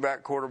running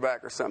back,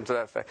 quarterback, or something to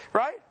that effect.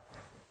 Right?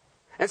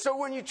 And so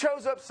when you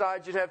chose up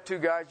sides, you'd have two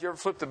guys. You ever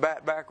flip the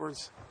bat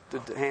backwards?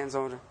 Did the hands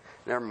on it?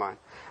 Never mind.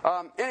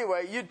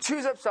 Anyway, you'd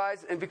choose up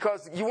sides, and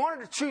because you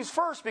wanted to choose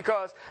first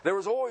because there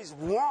was always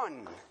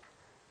one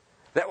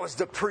that was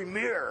the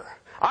premier.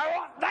 I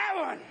want that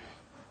one.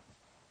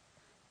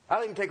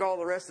 I'll even take all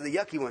the rest of the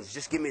yucky ones.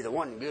 Just give me the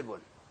one good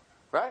one.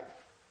 Right?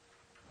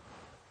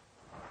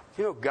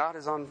 You know God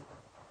is on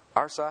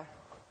our side.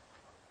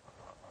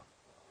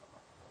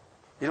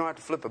 You don't have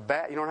to flip a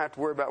bat. You don't have to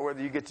worry about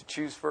whether you get to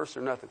choose first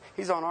or nothing.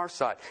 He's on our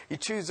side. You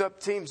choose up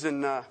teams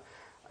and... have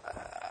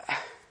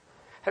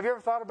you ever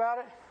thought about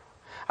it?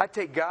 I'd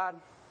take God,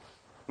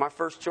 my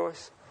first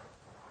choice.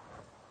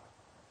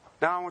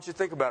 Now I want you to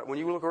think about it. When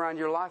you look around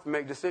your life and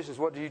make decisions,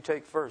 what do you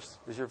take first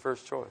as your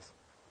first choice?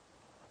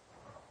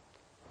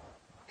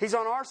 He's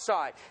on our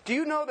side. Do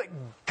you know that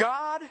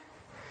God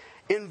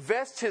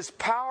invests His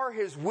power,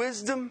 His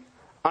wisdom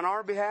on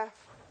our behalf?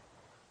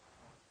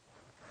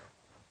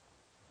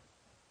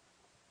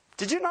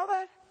 Did you know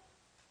that?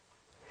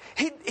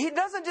 He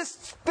doesn't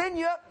just spin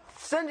you up,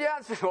 send you out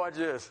and say, watch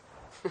this.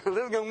 This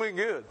is going to be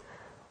good.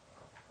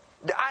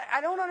 I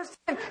don't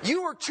understand.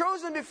 You were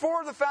chosen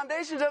before the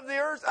foundations of the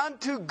earth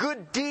unto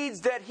good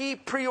deeds that He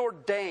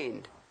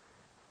preordained.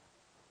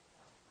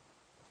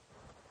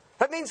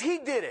 That means He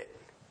did it.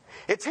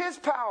 It's His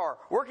power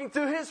working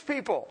through His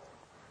people.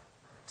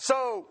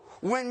 So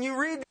when you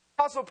read the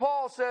Apostle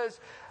Paul says,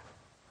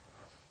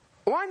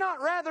 why not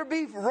rather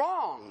be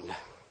wronged?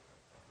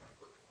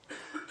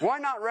 Why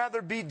not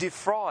rather be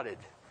defrauded?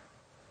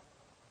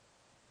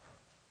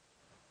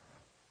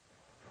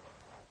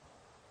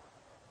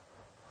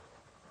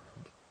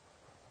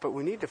 But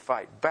we need to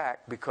fight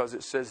back because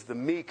it says the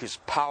meek is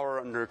power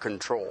under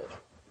control.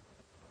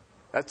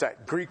 That's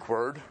that Greek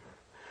word.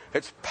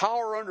 It's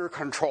power under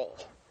control.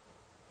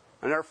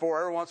 And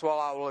therefore, every once in a while,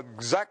 I will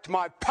exact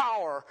my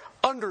power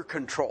under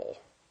control.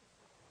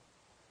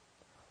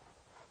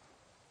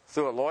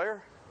 Through a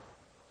lawyer?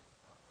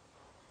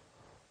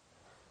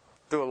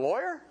 Through a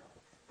lawyer?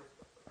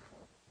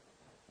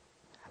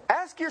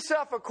 Ask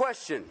yourself a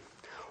question.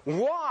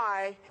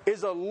 Why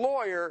is a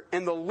lawyer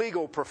in the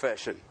legal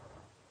profession?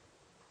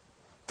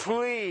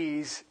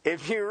 Please,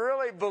 if you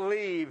really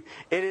believe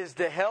it is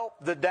to help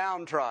the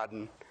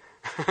downtrodden,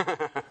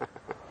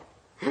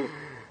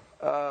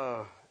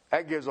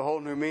 that gives a whole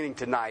new meaning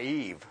to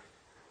naive.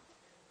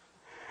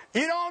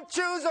 You don't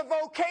choose a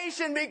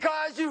vocation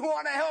because you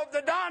want to help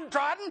the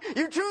downtrodden.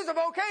 You choose a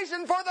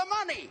vocation for the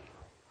money.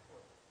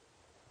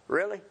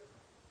 Really?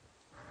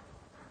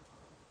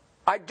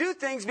 I do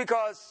things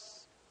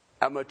because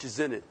how much is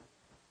in it?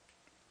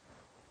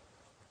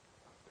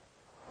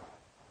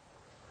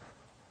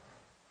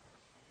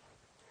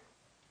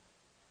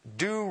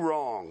 Do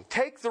wrong.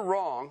 Take the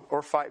wrong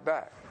or fight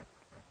back.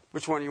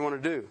 Which one do you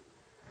want to do?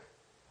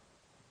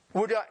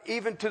 Would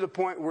even to the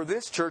point where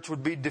this church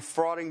would be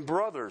defrauding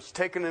brothers,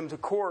 taking them to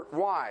court.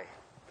 Why?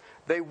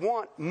 They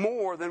want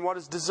more than what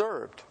is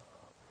deserved.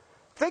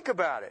 Think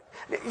about it.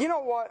 You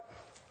know what?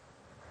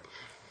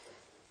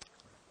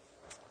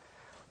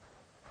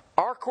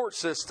 Our court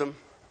system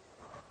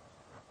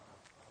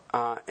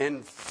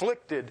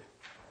inflicted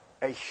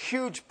a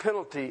huge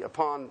penalty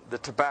upon the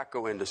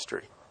tobacco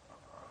industry.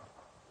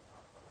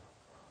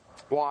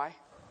 Why?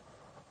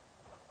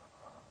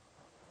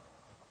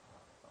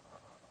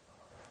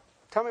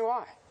 Tell me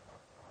why.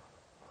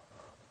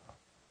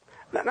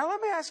 Now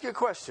let me ask you a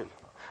question.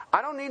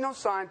 I don't need no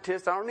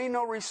scientist. I don't need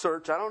no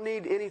research. I don't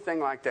need anything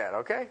like that,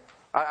 okay?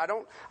 I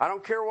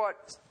don't care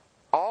what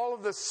all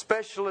of the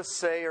specialists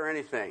say or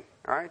anything,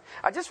 all right?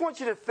 I just want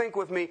you to think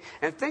with me,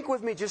 and think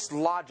with me just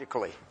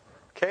logically,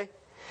 Okay?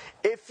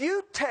 If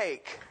you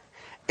take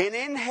and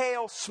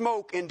inhale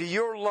smoke into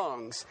your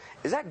lungs,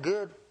 is that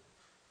good?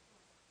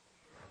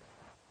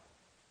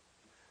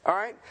 All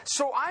right?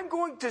 So I'm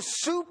going to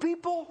sue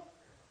people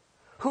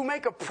who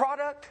make a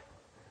product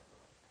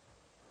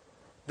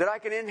that I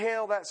can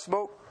inhale that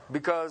smoke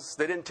because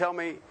they didn't tell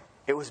me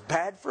it was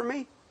bad for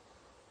me?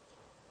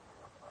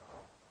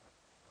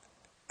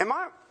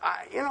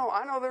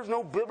 I know there's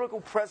no biblical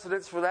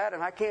precedence for that,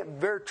 and I can't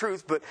bear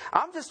truth, but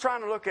I'm just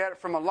trying to look at it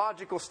from a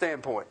logical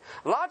standpoint.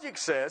 Logic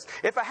says,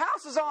 if a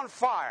house is on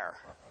fire,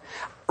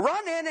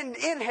 run in and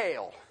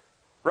inhale.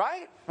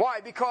 Right?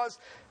 Why? Because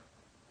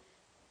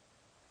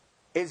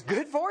it's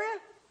good for you?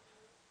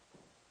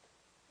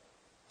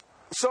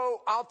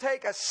 So I'll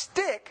take a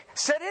stick,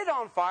 set it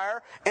on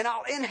fire, and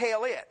I'll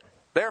inhale it.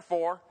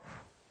 Therefore,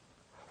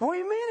 what do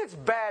you mean it's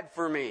bad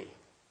for me?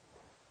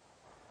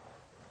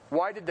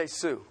 Why did they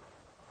sue?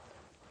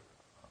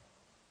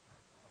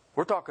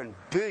 We're talking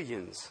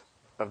billions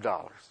of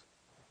dollars.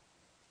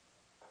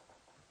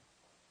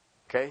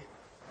 Okay?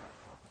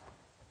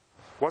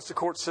 What's the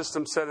court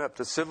system set up,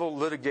 the civil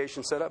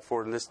litigation set up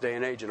for in this day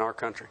and age in our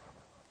country?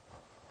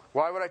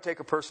 Why would I take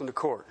a person to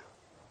court?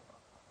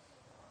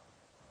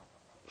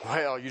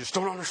 Well, you just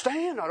don't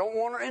understand. I don't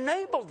want to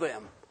enable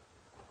them.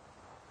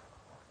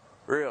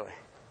 Really?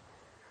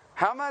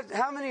 How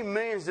many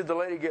millions did the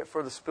lady get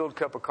for the spilled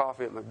cup of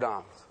coffee at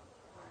McDonald's?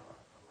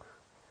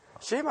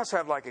 She must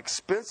have like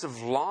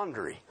expensive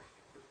laundry.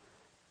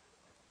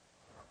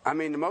 I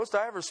mean, the most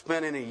I ever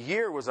spent in a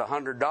year was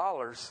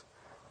 $100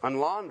 on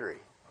laundry.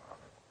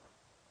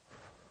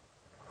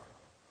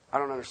 I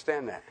don't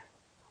understand that.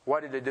 Why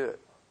did they do it?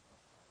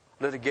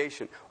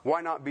 Litigation.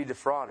 Why not be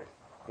defrauded?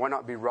 Why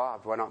not be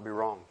robbed? Why not be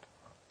wronged?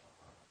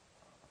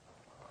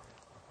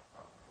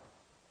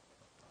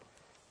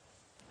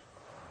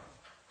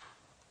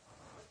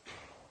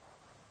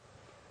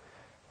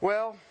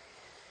 Well,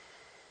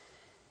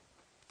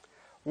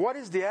 what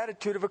is the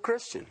attitude of a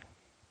Christian?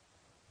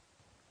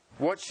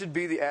 What should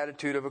be the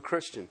attitude of a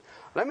Christian?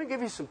 Let me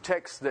give you some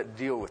texts that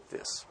deal with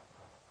this.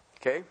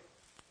 Okay?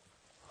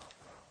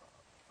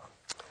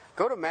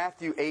 Go to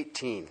Matthew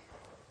 18.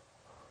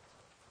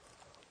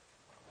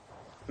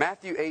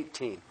 Matthew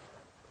 18.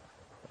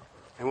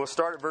 And we'll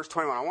start at verse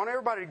 21. I want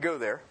everybody to go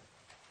there,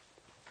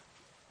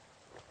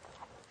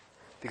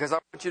 because I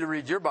want you to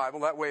read your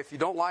Bible. That way, if you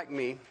don't like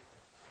me,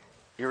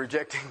 you're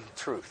rejecting the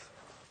truth.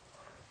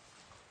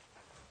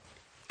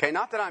 Okay,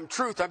 not that I'm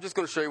truth. I'm just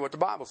going to show you what the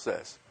Bible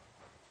says.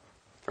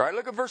 All right,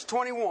 look at verse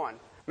 21.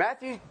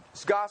 Matthew's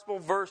Gospel,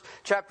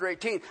 chapter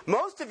 18.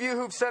 Most of you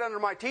who've sat under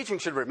my teaching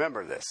should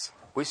remember this.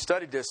 We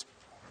studied this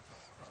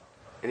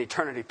in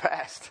eternity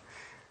past.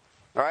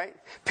 All right?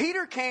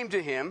 Peter came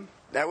to him,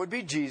 that would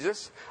be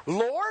Jesus.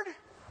 Lord,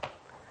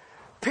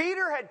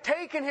 Peter had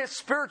taken his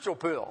spiritual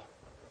pill.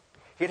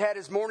 He'd had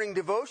his morning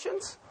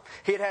devotions.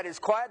 He had his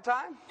quiet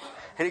time.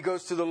 And he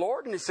goes to the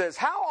Lord and he says,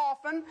 how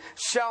often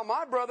shall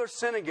my brother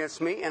sin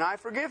against me and I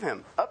forgive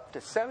him? Up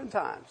to 7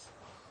 times.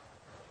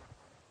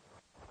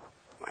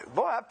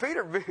 Boy,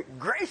 Peter,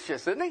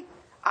 gracious, isn't he?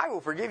 I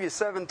will forgive you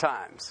 7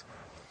 times.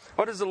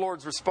 What is the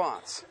Lord's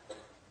response?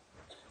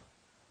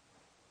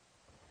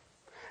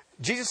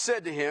 Jesus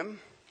said to him,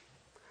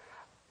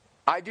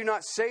 I do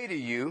not say to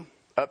you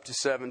up to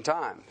 7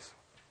 times,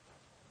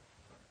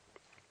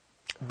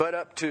 but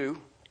up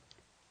to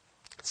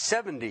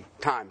 70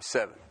 times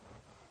 7.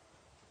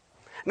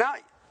 Now,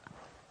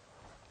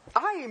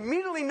 I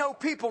immediately know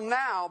people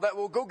now that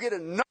will go get a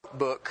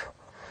notebook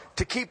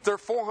to keep their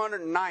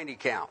 490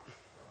 count.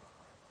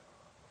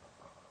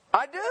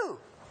 I do.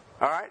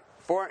 All right?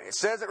 It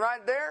says it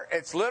right there.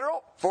 It's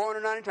literal.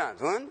 490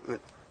 times. 1,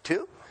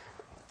 2,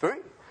 3.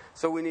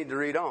 So we need to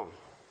read on.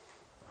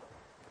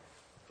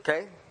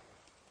 Okay?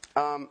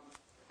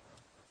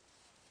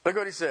 Look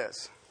what he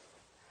says.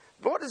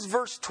 What does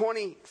verse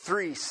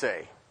 23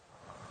 say?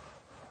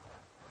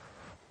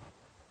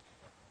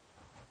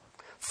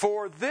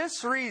 For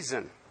this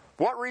reason.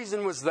 What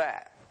reason was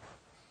that?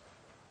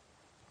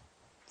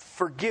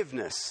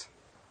 Forgiveness.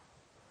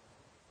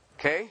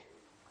 Okay?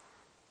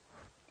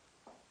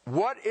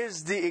 What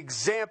is the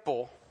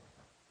example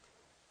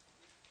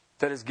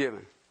that is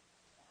given?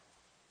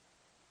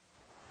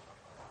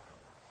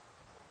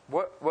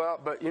 Well,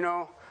 but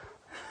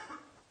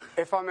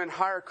if I'm in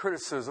higher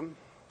criticism,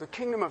 the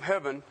kingdom of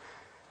heaven,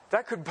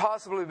 that could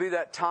possibly be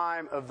that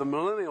time of the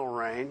millennial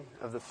reign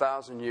of the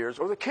 1,000 years.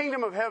 Or the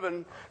kingdom of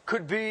heaven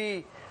could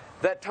be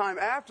that time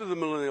after the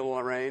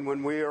millennial reign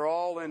when we are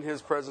all in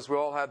His presence, we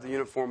all have the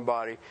uniform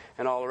body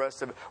and all the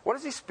rest of it. What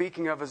is He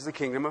speaking of as the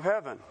kingdom of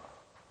heaven?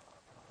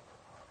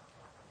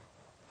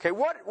 Okay,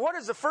 what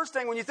is the first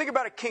thing when you think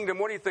about a kingdom,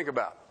 what do you think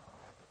about?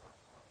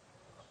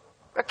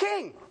 A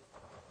king.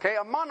 Okay,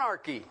 a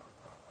monarchy.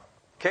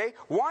 Okay,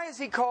 why is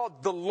He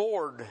called the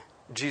Lord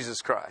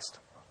Jesus Christ?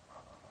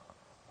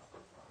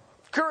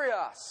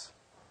 Kurios.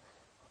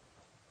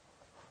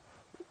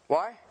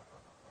 Why?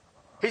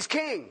 He's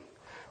king.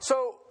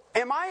 So,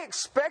 am I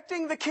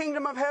expecting the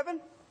kingdom of heaven?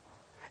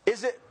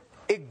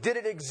 Did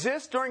it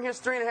exist during His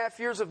 3.5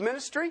 years of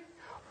ministry?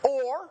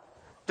 Or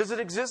Does it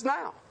exist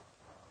now?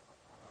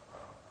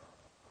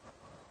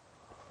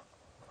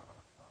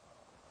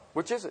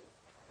 Which is it?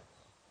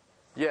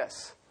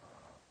 Yes,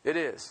 it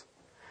is.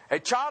 A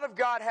child of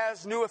God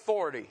has new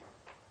authority.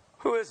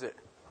 Who is it?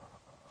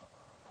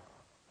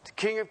 The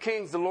King of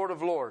Kings, the Lord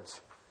of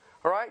Lords.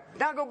 All right?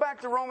 Now go back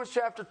to Romans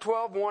chapter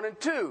 12, 1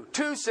 and 2.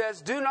 2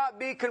 says, do not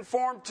be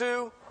conformed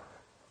to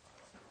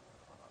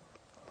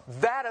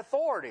that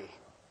authority.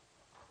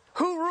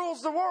 Who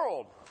rules the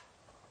world?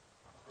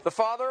 The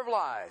father of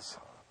lies.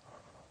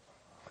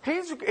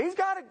 He's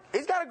got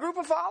a group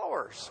of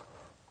followers.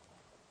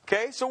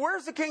 Okay, so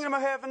where's the kingdom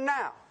of heaven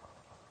now?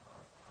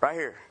 Right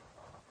here.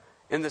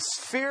 In the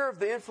sphere of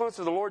the influence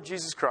of the Lord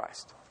Jesus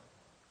Christ.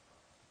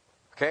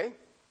 Okay?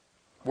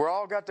 We're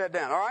all got that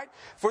down. All right?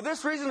 For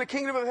this reason, the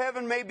kingdom of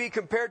heaven may be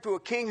compared to a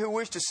king who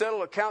wished to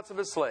settle accounts of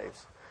his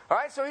slaves. All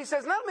right? So he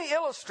says, let me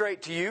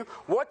illustrate to you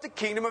what the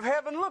kingdom of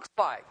heaven looks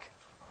like.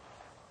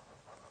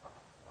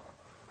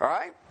 All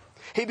right?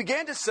 He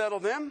began to settle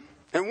them,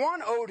 and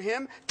one owed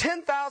him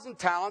 10,000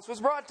 talents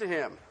was brought to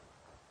him.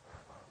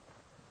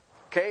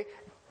 Okay?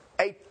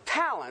 A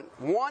talent,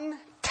 one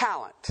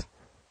talent,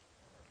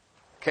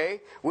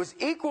 okay, was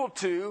equal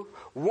to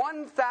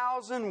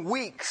 1,000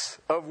 weeks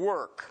of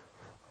work.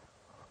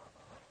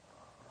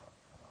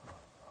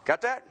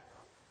 Got that?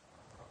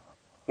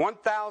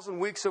 1,000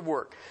 weeks of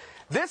work.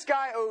 This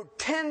guy owed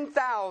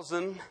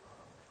 10,000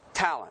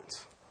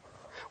 talents,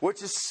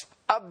 which is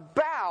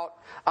about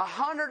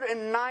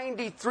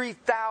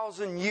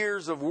 193,000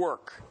 years of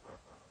work.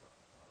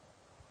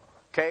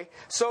 Okay?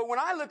 So when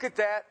I look at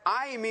that,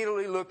 I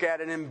immediately look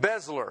at an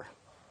embezzler.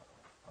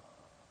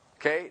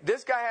 Okay?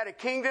 This guy had a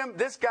kingdom.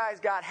 This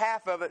guy's got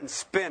half of it and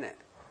spent it.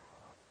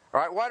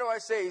 All right? Why do I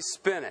say he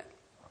spent it?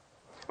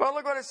 Well,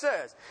 look what it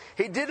says.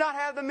 He did not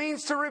have the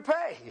means to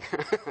repay.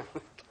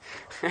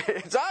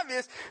 It's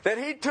obvious that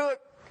he took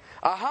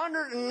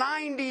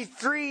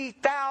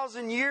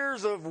 193,000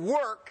 years of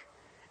work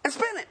and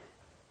spent it.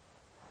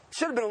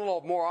 Should have been a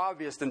little more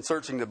obvious than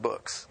searching the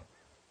books.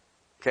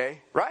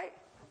 Okay? Right?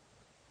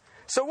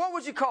 So what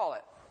would you call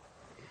it?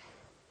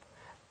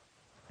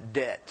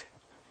 Debt.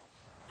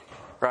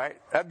 Right?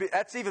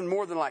 That's even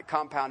more than like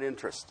compound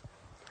interest.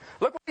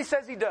 Look what he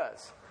says he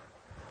does.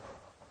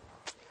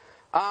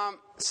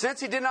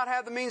 Since he did not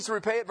have the means to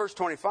repay it, verse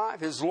 25,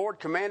 his Lord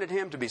commanded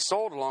him to be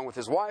sold along with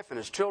his wife and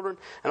his children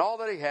and all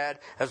that he had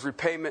as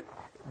repayment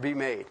be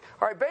made.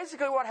 All right,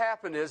 basically what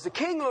happened is the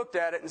king looked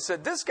at it and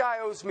said, this guy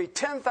owes me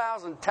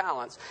 10,000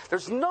 talents.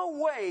 There's no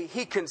way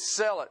he can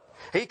sell it.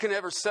 He can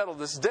ever settle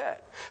this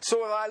debt.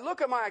 So if I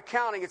look at my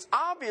accounting, it's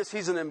obvious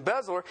he's an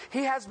embezzler.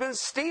 He has been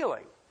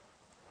stealing.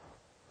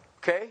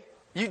 Okay?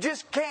 You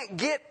just can't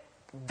get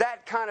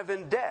that kind of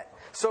in debt.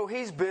 So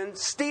he's been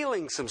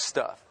stealing some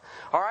stuff.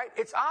 All right?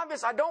 It's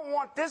obvious I don't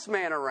want this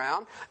man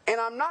around, and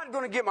I'm not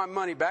going to get my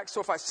money back. So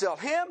if I sell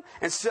him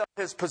and sell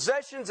his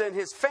possessions and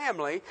his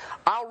family,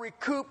 I'll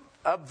recoup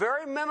a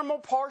very minimal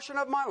portion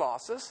of my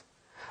losses.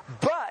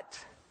 But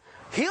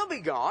he'll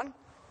be gone,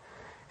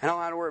 and I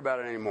don't have to worry about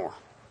it anymore.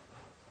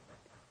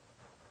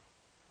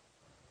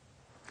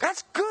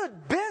 That's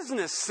good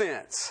business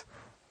sense.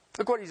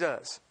 Look what he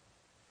does.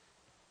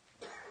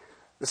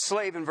 The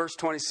slave in verse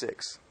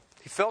 26.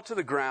 He fell to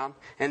the ground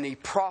and he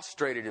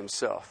prostrated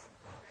himself.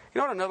 You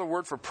know what another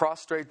word for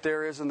prostrate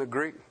there is in the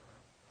Greek?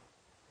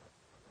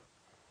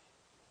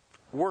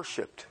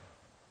 Worshipped.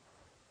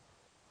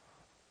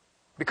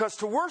 Because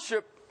to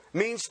worship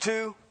means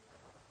to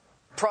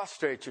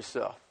prostrate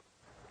yourself.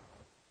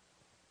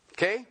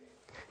 Okay?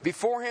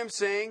 Before him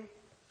saying,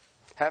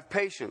 have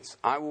patience,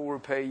 I will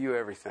repay you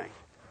everything.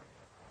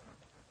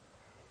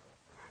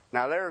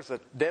 Now there's a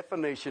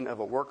definition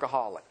of a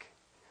workaholic.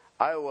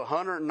 I owe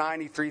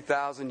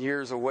 193,000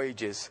 years of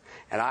wages,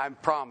 and I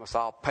promise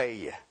I'll pay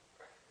you.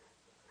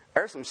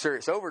 There's some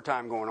serious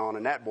overtime going on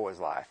in that boy's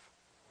life.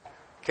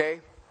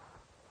 Okay?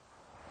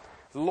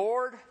 The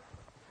Lord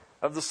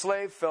of the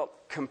slave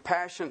felt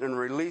compassion and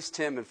released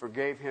him and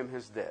forgave him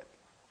his debt.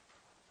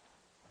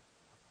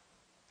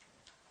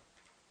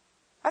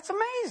 That's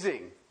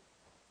amazing.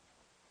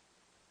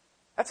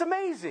 That's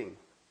amazing.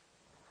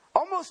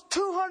 Almost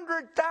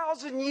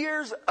 200,000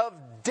 years of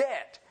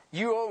debt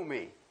you owe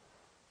me.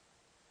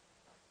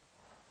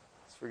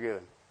 It's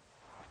forgiven.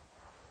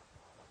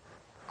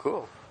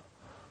 Cool.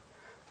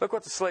 Look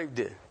what the slave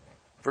did.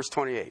 Verse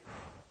 28.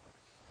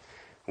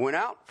 Went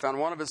out, found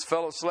one of his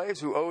fellow slaves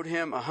who owed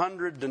him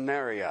 100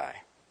 denarii.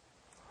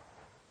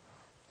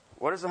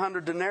 What is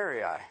 100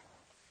 denarii?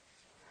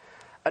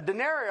 A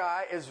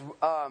denarii is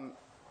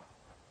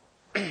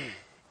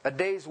a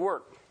day's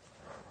work.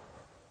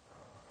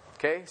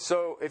 Okay,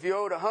 so if you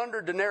owed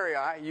 100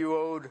 denarii, you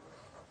owed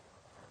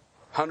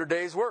 100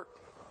 days' work.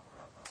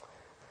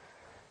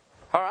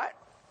 All right,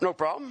 no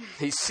problem.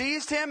 He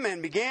seized him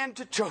and began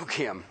to choke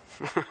him.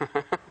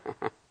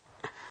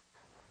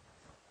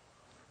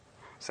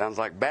 Sounds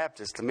like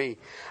Baptist to me.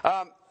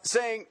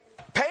 Saying,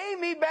 pay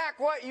me back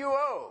what you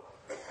owe.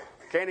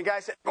 Okay, and the guy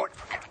said,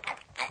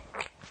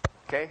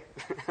 okay,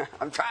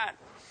 I'm trying.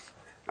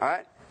 All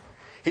right.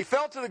 He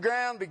fell to the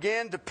ground,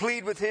 began to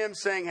plead with him,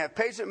 saying, have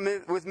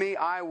patience with me,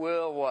 I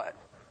will what?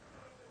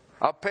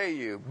 I'll pay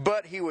you.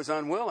 But he was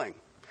unwilling.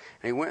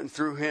 And he went and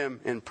threw him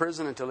in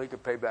prison until he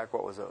could pay back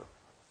what was owed.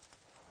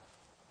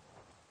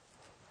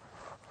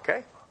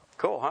 Okay?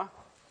 Cool, huh?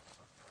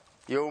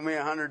 You owe me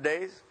 100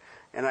 days?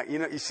 And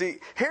you see,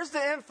 here's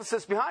the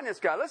emphasis behind this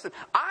guy. Listen,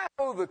 I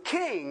owe the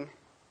king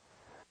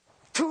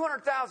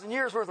 200,000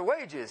 years worth of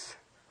wages.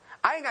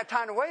 I ain't got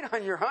time to wait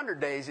on your 100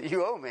 days that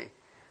you owe me.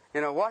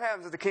 What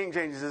happens if the king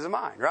changes his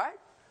mind, right?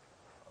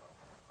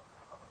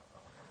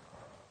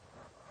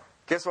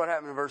 Guess what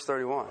happened in verse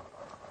 31?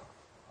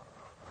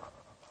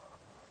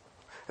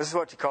 This is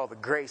what you call the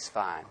grace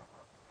fine.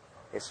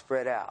 It's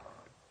spread out.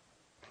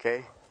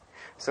 Okay?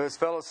 So his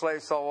fellow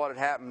slaves saw what had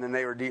happened, and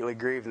they were deeply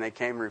grieved, and they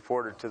came and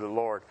reported to the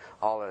Lord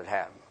all that had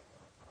happened.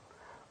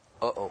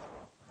 Uh-oh.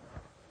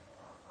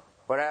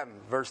 What happened?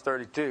 Verse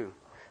 32.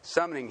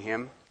 Summoning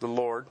him, the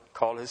Lord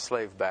called his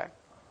slave back.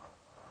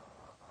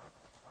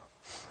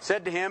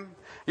 Said to him,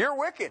 you're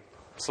wicked,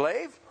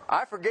 slave.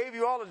 I forgave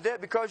you all the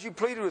debt because you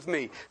pleaded with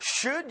me.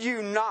 Should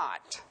you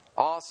not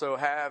also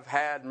have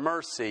had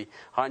mercy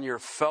on your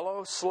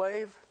fellow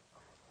slave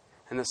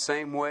in the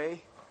same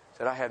way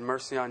that I had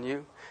mercy on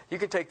you? You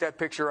can take that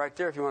picture right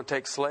there if you want to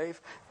take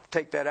slave.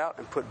 Take that out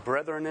and put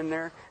brethren in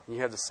there, and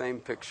you have the same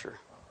picture.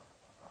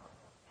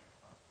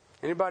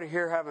 Anybody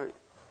here have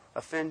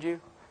offend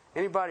you?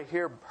 Anybody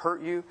here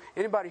hurt you?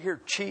 Anybody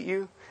here cheat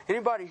you?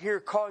 Anybody here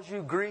cause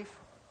you grief?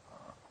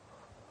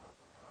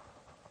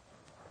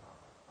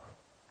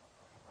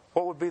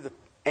 What would be the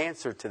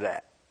answer to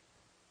that?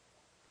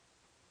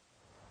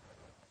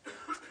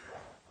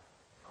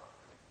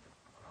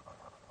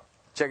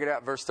 Check it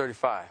out, verse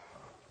 35.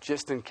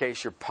 Just in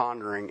case you're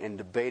pondering and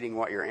debating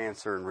what your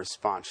answer and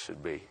response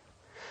should be.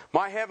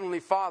 My heavenly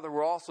Father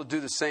will also do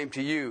the same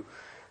to you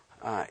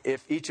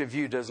if each of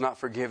you does not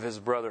forgive his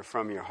brother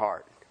from your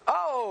heart.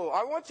 Oh,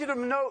 I want you to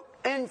note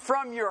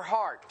from your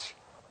heart.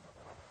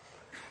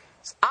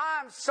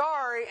 I'm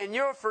sorry and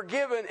you're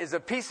forgiven is a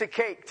piece of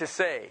cake to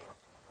say.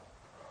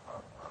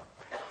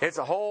 It's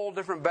a whole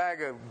different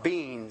bag of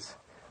beans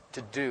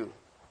to do.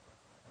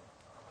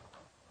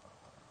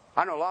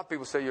 I know a lot of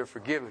people say you're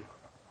forgiven,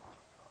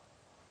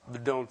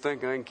 but don't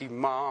think I ain't keeping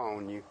my eye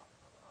on you.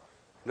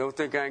 Don't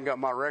think I ain't got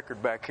my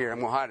record back here. I'm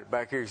going to hide it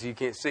back here so you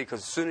can't see.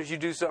 Because as soon as you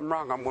do something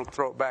wrong, I'm going to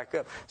throw it back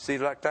up. See,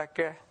 like that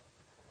guy?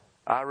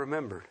 I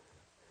remembered.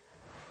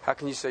 How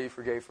can you say you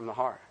forgave from the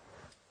heart?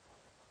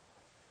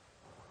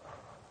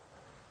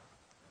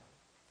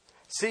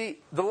 See,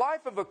 the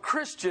life of a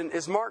Christian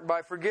is marked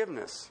by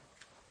forgiveness.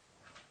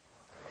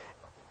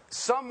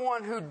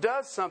 Someone who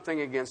does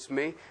something against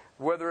me,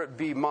 whether it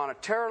be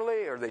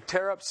monetarily or they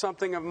tear up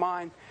something of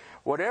mine,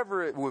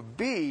 whatever it would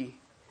be,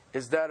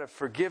 is that of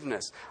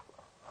forgiveness.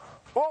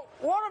 Well,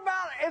 what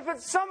about if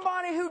it's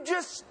somebody who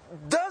just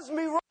does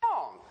me wrong?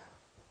 All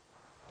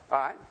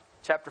right,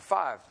 chapter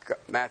 5,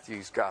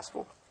 Matthew's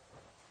Gospel.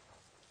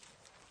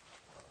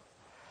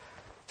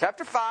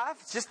 Chapter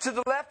 5, just to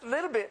the left a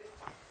little bit.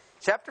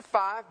 Chapter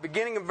 5,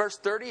 beginning in verse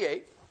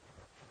 38.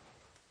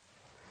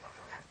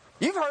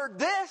 You've heard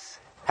this,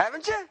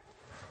 haven't you?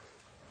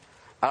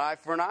 An eye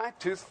for an eye,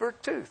 tooth for a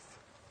tooth.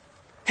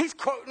 He's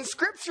quoting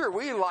Scripture.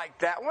 We like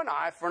that one.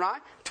 Eye for an eye,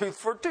 tooth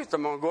for a tooth.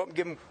 I'm going to go up and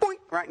give him boink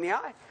right in the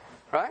eye.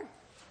 Right?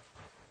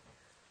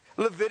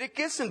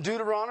 Leviticus and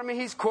Deuteronomy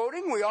he's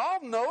quoting. We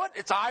all know it.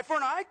 It's eye for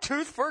an eye,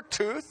 tooth for a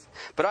tooth.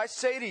 But I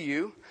say to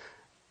you,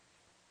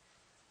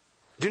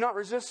 do not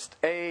resist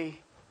a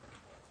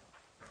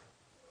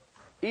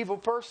evil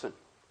person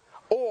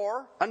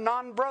or a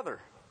non-brother.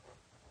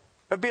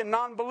 It'd be a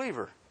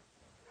non-believer.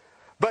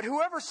 But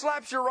whoever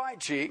slaps your right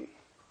cheek,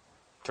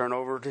 turn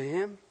over to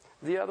him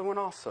the other one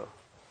also.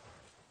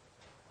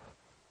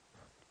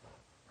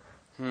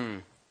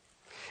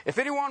 If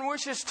anyone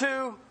wishes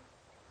to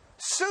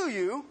sue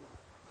you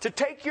to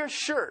take your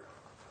shirt,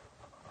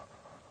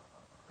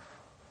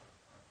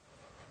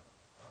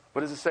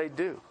 what does it say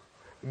do?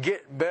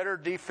 Get better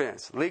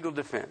defense, legal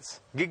defense.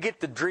 Get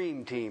the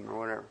dream team or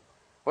whatever.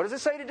 What does it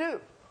say to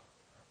do?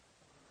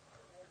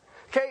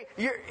 Okay,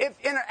 if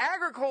in an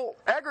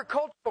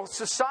agricultural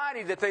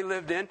society that they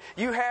lived in,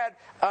 you had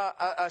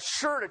a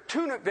shirt, a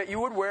tunic that you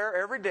would wear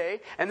every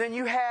day, and then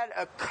you had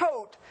a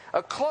coat,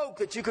 a cloak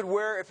that you could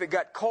wear if it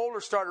got cold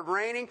or started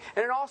raining,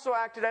 and it also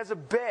acted as a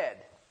bed.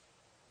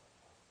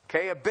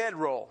 Okay, a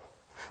bedroll.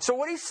 So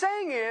what he's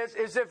saying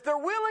is if they're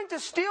willing to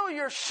steal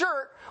your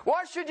shirt,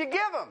 what should you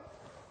give them?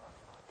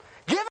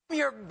 Give them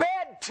your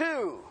bed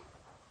too.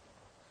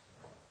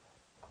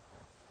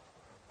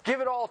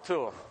 Give it all to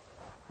them.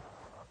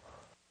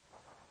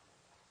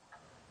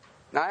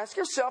 Now ask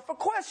yourself a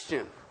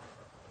question.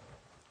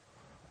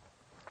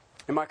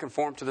 Am I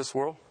conformed to this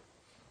world?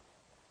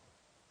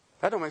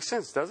 That don't make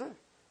sense, does it?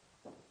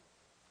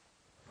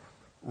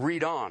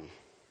 Read on.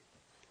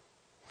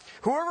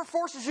 Whoever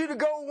forces you to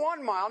go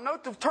 1 mile,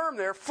 note the term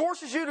there,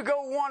 forces you to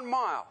go 1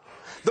 mile.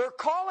 They're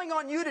calling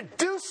on you to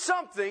do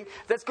something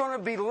that's going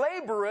to be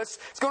laborious.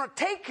 It's going to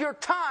take your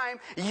time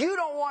you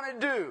don't want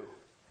to do.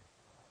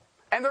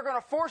 And they're going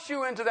to force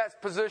you into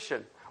that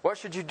position. what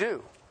should you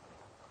do?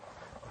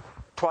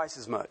 Twice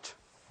as much.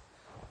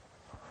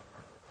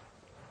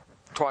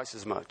 Twice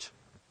as much.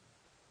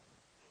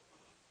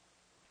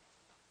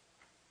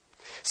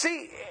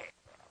 See,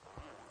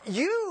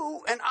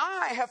 you and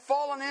I have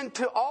fallen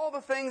into all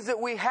the things that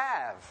we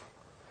have.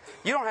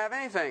 You don't have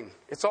anything.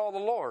 It's all the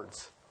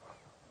Lord's.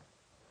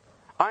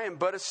 I am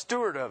but a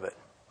steward of it.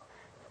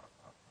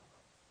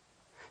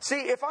 See,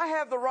 if I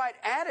have the right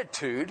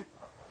attitude,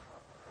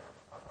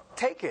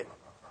 take it.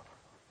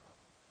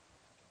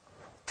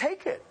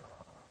 Take it.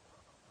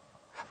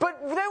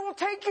 But they will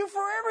take you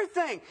for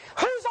everything.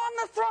 Who's on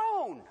the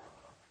throne?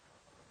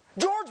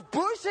 George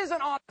Bush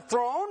isn't on the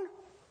throne.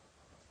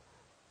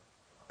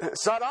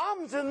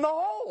 Saddam's in the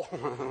hole.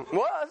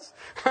 Was.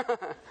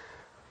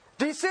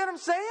 Do you see what I'm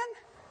saying?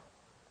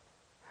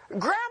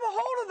 Grab a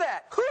hold of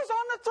that. Who's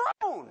on the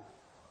throne?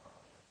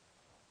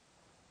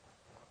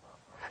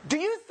 Do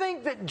you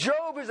think that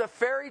Job is a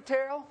fairy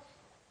tale?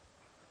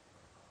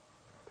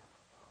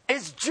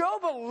 Is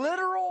Job a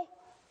literal,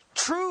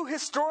 true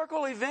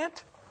historical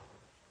event?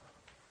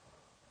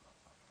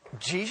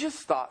 Jesus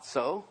thought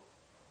so.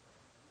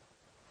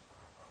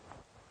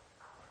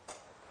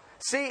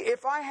 See,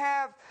 if I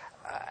have...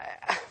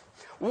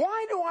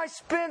 why do I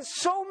spend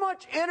so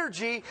much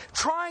energy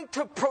trying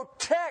to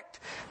protect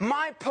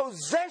my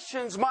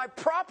possessions, my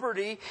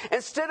property,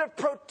 instead of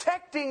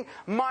protecting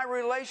my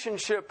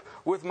relationship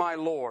with my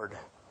Lord?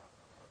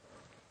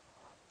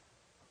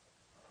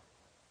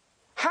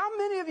 How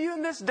many of you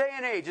in this day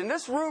and age, in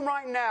this room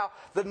right now,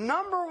 the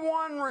number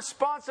one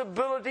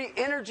responsibility,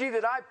 energy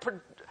that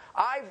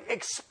I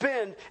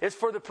expend is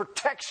for the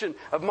protection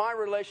of my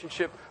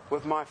relationship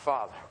with my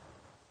Father?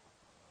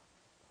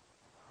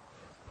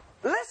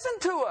 Listen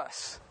to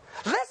us.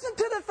 Listen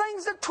to the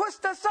things that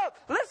twist us up.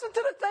 Listen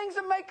to the things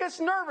that make us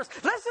nervous.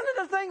 Listen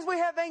to the things we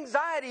have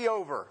anxiety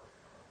over.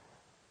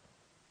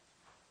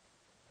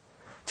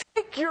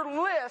 Take your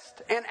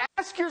list and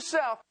ask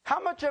yourself,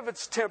 how much of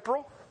it's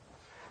temporal?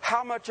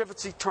 How much of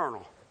it's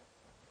eternal?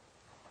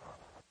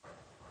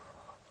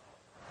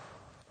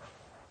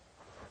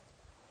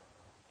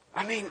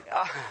 I mean,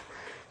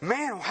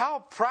 man,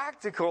 how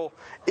practical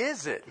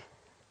is it?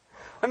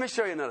 Let me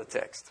show you another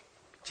text,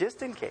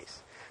 just in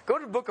case. Go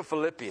to the book of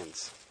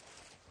Philippians.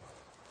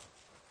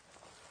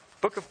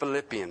 Book of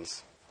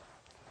Philippians.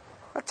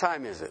 What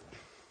time is it?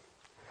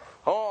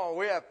 Oh,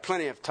 we have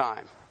plenty of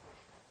time.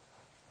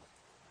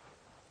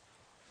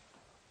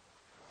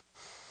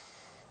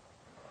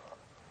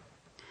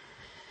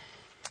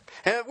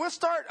 And we'll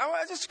start.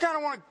 I just kind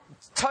of want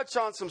to touch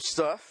on some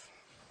stuff,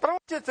 but I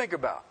want you to think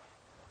about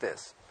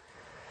this.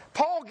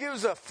 Paul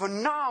gives a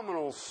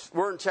phenomenal,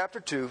 we're in chapter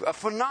 2, a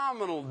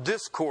phenomenal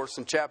discourse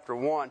in chapter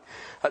 1.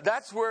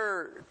 That's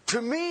where,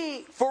 for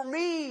me,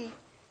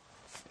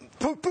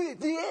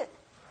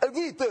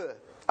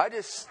 I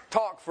just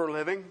talk for a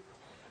living.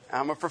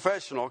 I'm a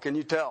professional, can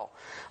you tell?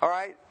 All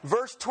right,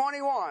 verse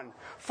 21,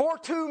 for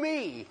to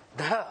me,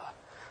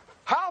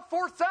 how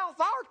far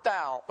south art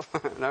thou?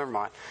 Never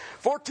mind.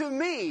 For to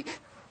me,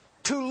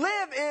 to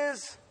live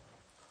is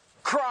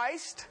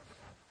Christ.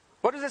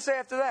 What does it say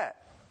after that?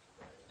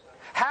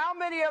 How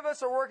many of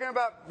us are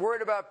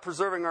worried about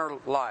preserving our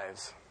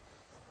lives?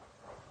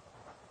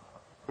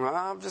 Well,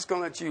 I'm just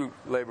going to let you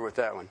labor with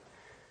that one.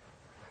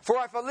 For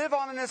if I live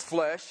on in this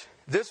flesh,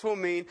 this will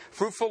mean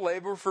fruitful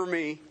labor for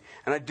me,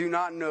 and I do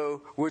not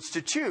know which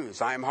to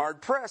choose. I am hard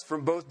pressed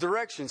from both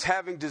directions,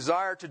 having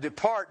desire to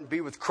depart and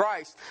be with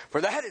Christ, for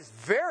that is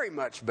very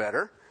much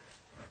better.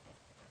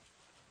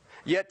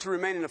 Yet to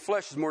remain in the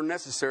flesh is more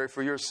necessary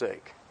for your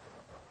sake.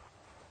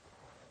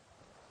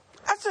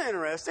 That's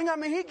interesting. I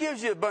mean, he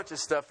gives you a bunch of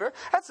stuff there.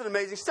 That's an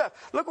amazing stuff.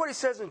 Look what he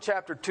says in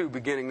chapter 2,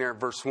 beginning there,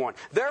 verse 1.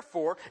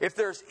 Therefore, if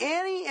there's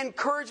any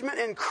encouragement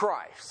in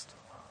Christ,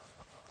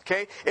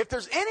 okay, if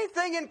there's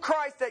anything in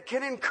Christ that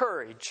can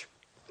encourage,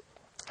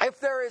 if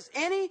there is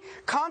any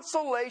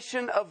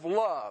consolation of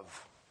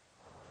love,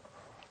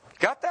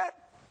 got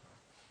that?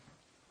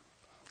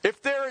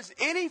 If there is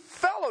any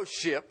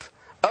fellowship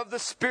of the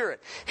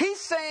Spirit. He's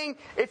saying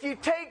if you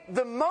take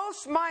the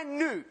most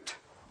minute,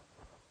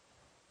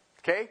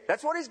 okay,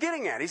 that's what he's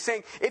getting at. He's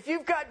saying, if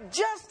you've got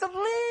just a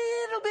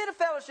little bit of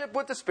fellowship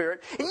with the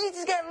Spirit, and you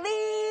just got a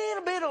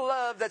little bit of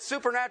love that's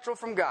supernatural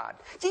from God,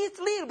 just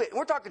a little bit.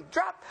 We're talking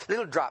drop,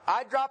 little drop,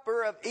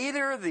 eyedropper of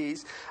either of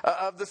these,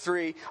 of the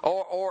three,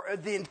 or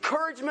the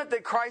encouragement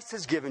that Christ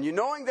has given you,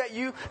 knowing that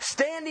you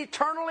stand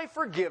eternally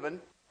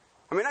forgiven.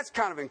 I mean, that's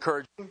kind of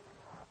encouraging.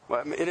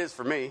 Well, I mean, it is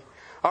for me.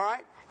 All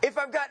right? If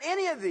I've got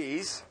any of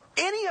these,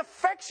 any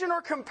affection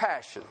or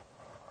compassion,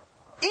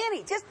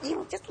 just a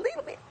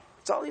little bit.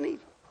 That's all you need.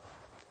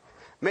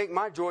 Make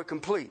my joy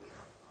complete.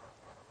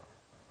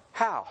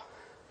 How?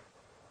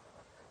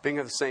 Being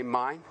of the same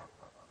mind.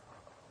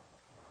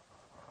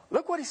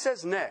 Look what he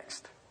says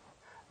next.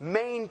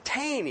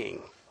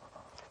 Maintaining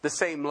the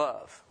same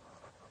love.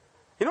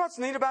 You know what's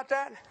neat about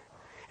that?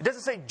 It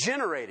doesn't say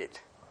generate it.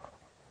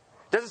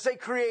 It doesn't say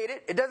create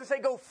it. It doesn't say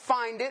go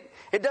find it.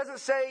 It doesn't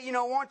say,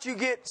 once you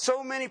get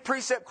so many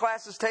precept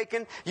classes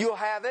taken, you'll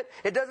have it.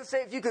 It doesn't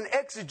say if you can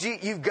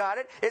exegete, you've got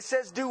it. It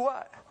says do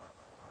what?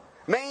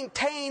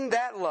 Maintain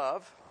that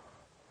love.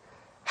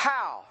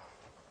 How?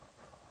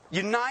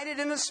 United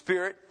in the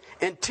Spirit,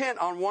 intent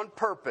on one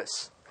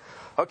purpose.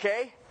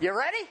 Okay, you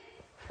ready?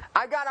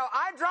 I got an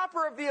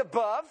eyedropper of the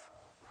above.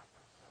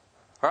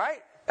 All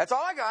right? That's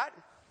all I got.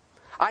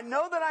 I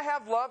know that I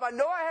have love. I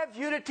know I have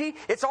unity.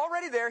 It's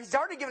already there. He's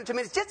already given it to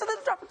me. It's just a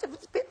little drop, just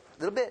a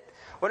little bit.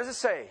 What does it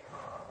say?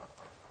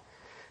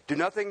 Do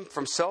nothing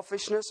from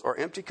selfishness or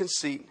empty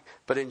conceit,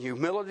 but in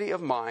humility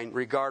of mind,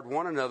 regard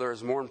one another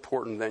as more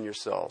important than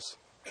yourselves.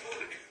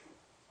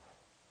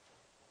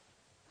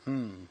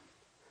 Do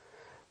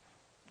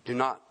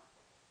not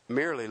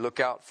merely look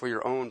out for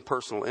your own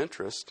personal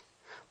interest,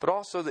 but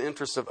also the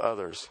interests of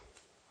others.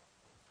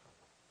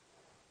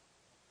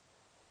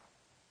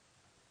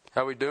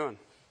 How we doing?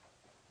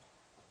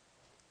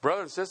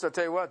 Brother and sister, I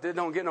tell you what, they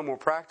don't get no more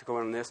practical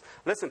than this.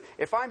 Listen,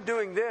 if I'm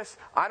doing this,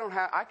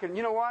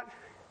 you know what?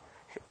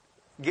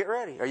 Get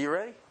ready. Are you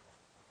ready?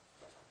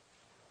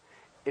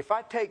 If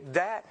I take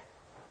that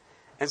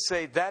and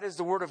say that is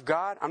the Word of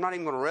God, I'm not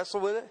even going to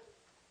wrestle with it.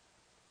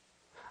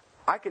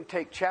 I can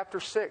take chapter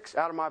 6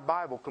 out of my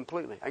Bible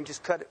completely. I can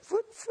just cut it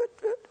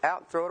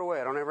out and throw it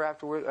away. I don't ever have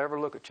to ever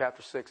look at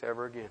chapter 6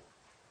 ever again.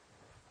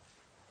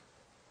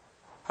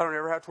 I don't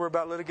ever have to worry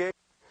about litigation.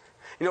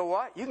 You know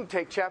what? You can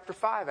take chapter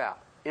 5 out.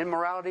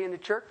 Immorality in the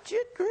church,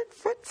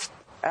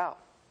 out.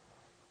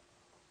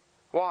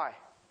 Why?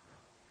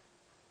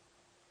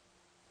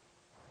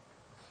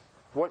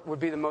 What would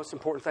be the most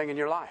important thing in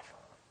your life?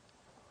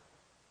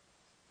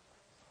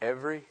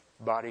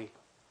 Everybody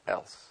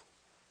else.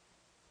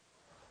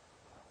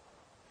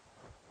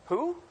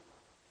 Who?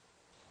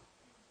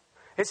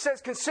 It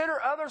says,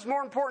 consider others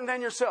more important than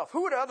yourself.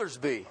 Who would others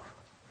be?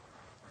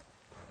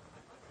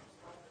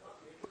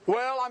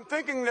 Well, I'm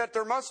thinking that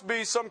there must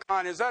be some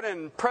kind. Is that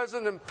in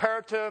present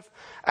imperative,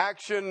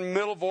 action,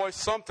 middle voice,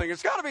 something?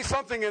 It's got to be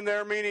something in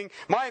there meaning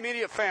my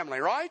immediate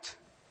family, right?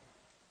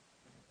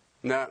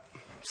 No,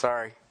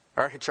 sorry.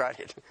 I already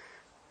tried it.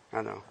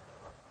 I know.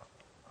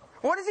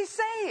 What is he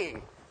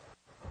saying?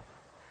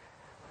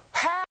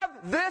 Have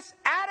this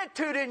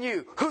attitude in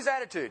you. Whose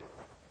attitude?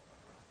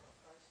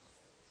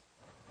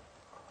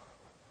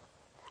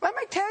 Let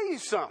me tell you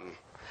something.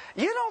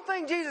 You don't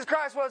think Jesus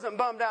Christ wasn't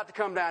bummed out to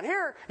come down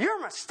here?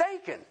 You're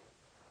mistaken.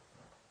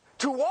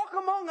 To walk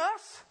among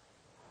us,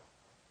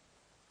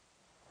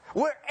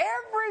 where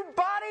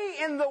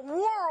everybody in the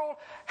world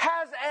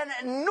has an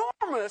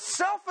enormous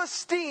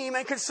self-esteem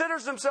and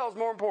considers themselves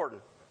more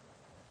important.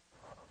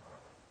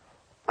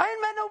 I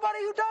ain't met nobody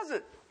who does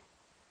it.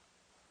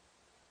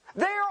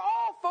 They are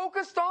all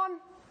focused on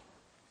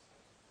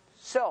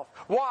self.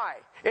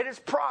 Why? It is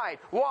pride.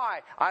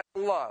 Why? I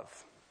love.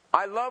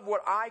 I love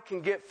what I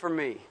can get for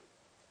me.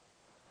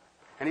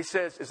 And he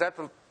says, is that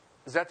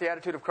the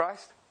attitude of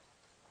Christ?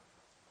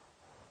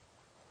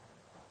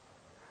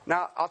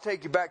 Now, I'll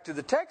take you back to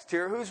the text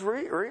here. Who's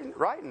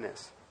writing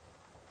this?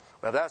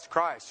 Well, that's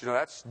Christ.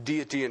 That's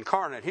deity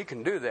incarnate. He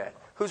can do that.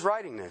 Who's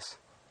writing this?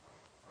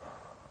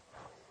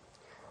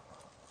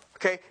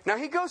 Okay, now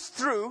he goes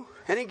through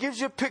and he gives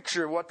you a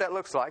picture of what that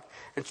looks like.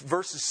 In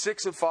verses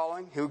 6 and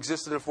following, who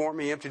existed in a form,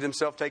 he emptied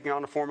himself, taking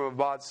on the form of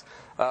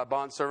a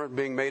bondservant,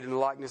 being made in the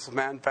likeness of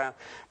man,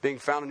 being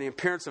found in the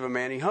appearance of a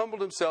man. He humbled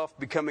himself,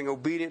 becoming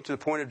obedient to the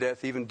point of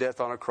death, even death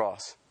on a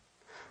cross.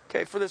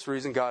 Okay, for this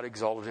reason, God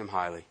exalted him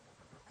highly.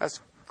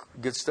 That's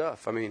good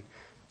stuff. I mean,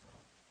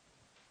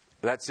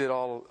 that's it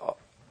all.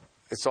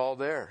 It's all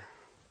there.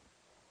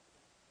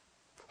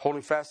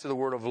 Holding fast to the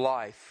word of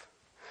life.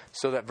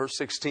 So that verse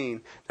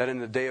 16, that in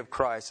the day of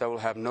Christ I will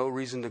have no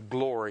reason to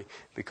glory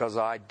because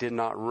I did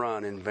not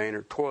run in vain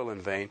or toil in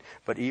vain,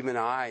 but even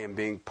I am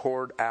being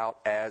poured out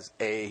as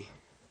a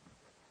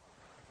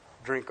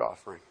drink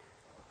offering.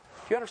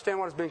 Do you understand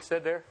what is being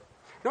said there?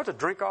 You know what the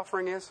drink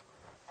offering is?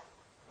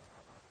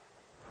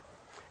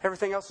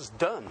 Everything else is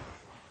done.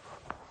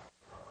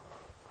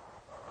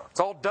 It's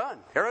all done.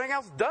 Everything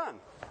else is done.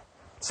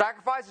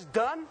 Sacrifice is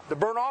done. The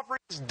burnt offering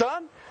is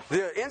done.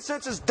 The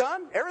incense is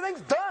done.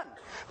 Everything's done.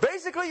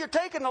 Basically, you're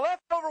taking the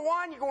leftover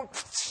wine, you're going,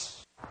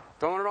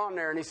 throwing it on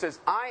there. And he says,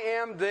 I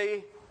am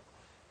the...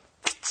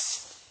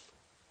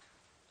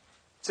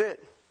 That's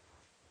it.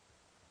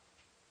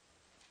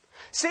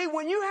 See,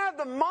 when you have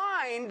the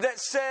mind that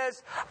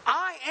says,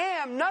 I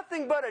am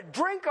nothing but a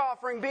drink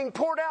offering being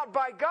poured out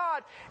by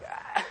God,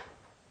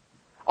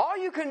 all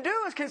you can do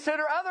is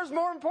consider others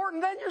more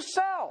important than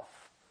yourself.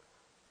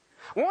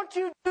 Once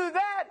you do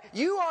that,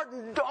 you are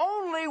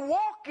only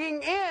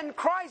walking in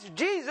Christ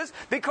Jesus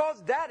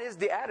because that is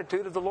the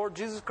attitude of the Lord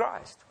Jesus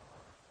Christ.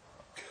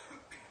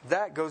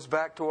 That goes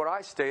back to what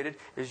I stated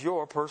is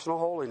your personal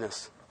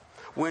holiness.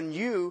 When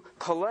you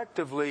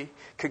collectively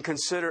can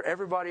consider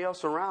everybody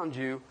else around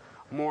you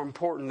more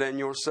important than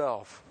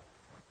yourself.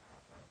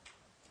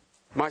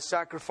 My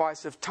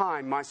sacrifice of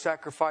time, my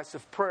sacrifice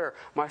of prayer,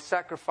 my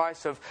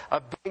sacrifice of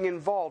being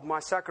involved, my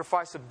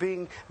sacrifice of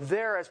being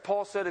there, as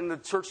Paul said in the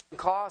church in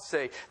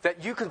Colossae,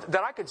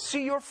 that I could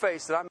see your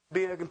face, that I may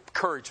be an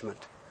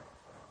encouragement.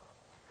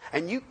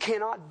 And you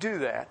cannot do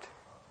that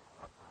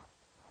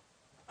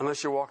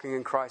unless you're walking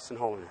in Christ in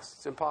holiness.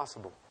 It's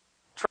impossible.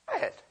 Try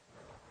it.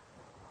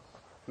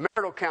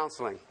 Marital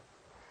counseling.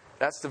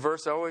 That's the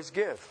verse I always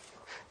give.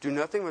 Do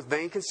nothing with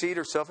vain conceit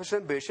or selfish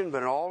ambition,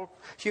 but in all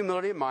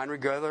humility of mind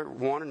regard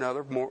one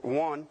another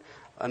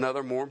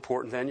more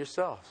important than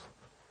yourselves.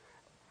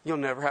 You'll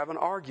never have an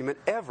argument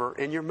ever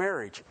in your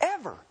marriage.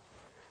 Ever.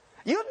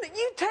 You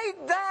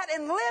take that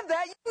and live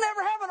that, you'll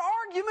never have an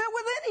argument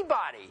with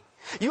anybody.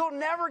 You'll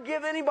never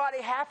give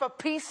anybody half a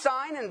peace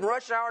sign in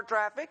rush hour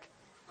traffic.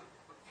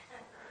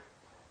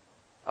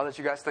 I'll let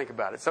you guys think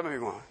about it. Some of you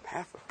are going,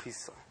 half a peace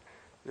sign.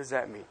 What does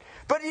that mean?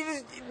 But do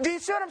you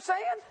see what I'm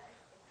saying?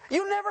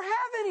 You'll never have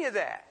any of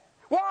that.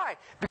 Why?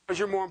 Because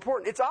you're more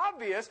important. It's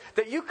obvious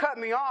that you cut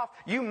me off.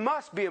 You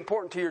must be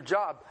important to your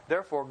job.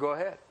 Therefore, go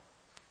ahead.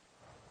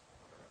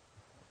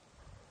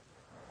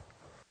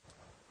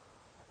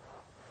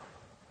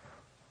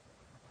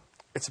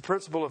 It's a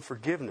principle of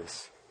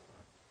forgiveness.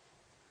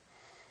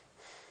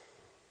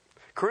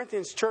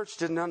 Corinthians church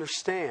didn't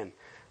understand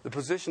the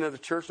position of the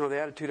church nor the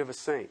attitude of a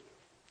saint.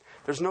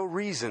 There's no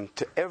reason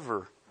to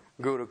ever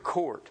go to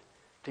court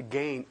to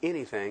gain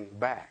anything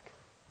back.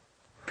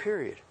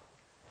 Period.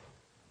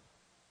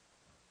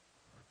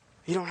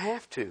 You don't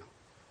have to.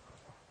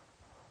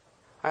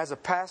 As a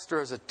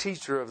pastor, as a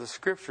teacher of the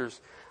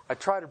Scriptures, I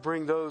try to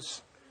bring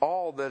those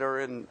all that are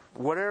in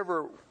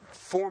whatever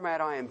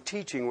format I am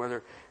teaching,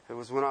 whether it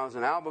was when I was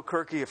in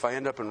Albuquerque, if I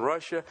end up in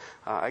Russia,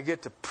 I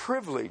get the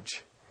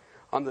privilege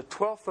on the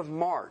 12th of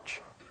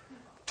March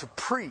to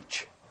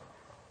preach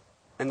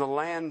in the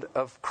land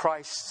of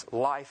Christ's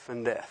life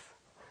and death.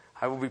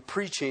 I will be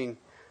preaching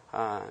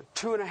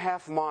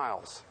 2.5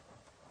 miles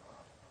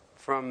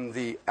from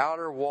the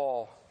outer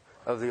wall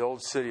of the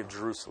old city of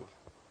Jerusalem.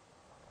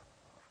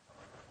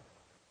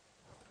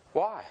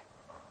 Why?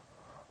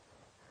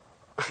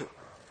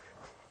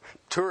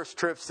 Tourist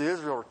trips to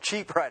Israel are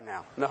cheap right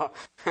now. No,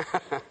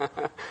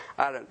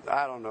 I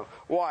don't know.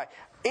 Why?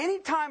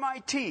 Anytime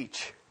I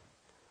teach,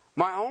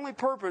 my only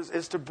purpose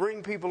is to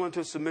bring people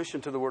into submission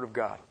to the Word of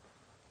God.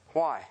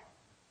 Why?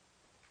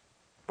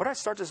 What did I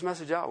start this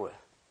message out with?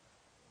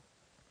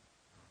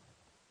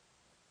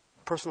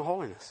 Personal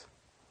holiness.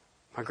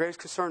 My greatest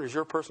concern is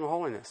your personal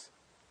holiness.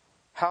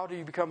 How do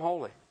you become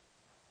holy?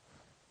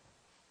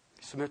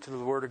 You submit to the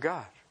Word of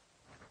God.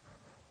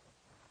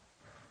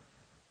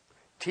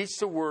 Teach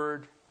the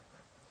Word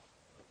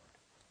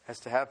as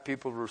to have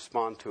people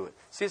respond to it.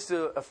 See, it's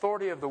the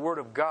authority of the Word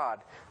of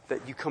God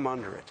that you come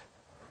under it.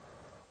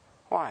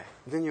 Why?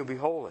 Then you'll be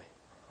holy.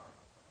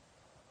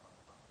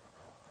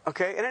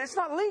 Okay? And it's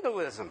not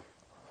legalism.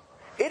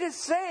 It is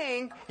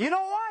saying, you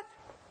know what?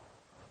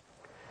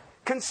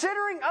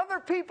 Considering other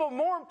people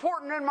more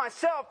important than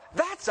myself,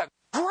 that's a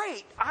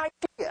great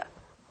idea.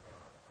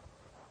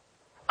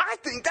 I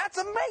think that's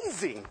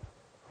amazing.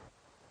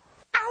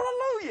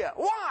 Hallelujah.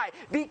 Why?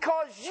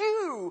 Because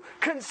you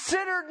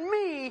considered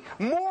me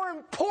more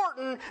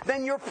important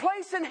than your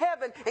place in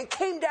heaven and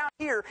came down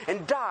here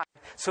and died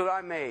so that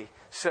I may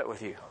sit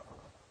with you.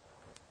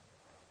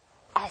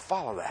 I'll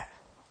follow that.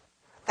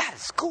 That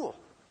is cool.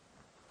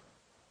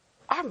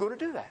 I'm going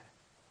to do that.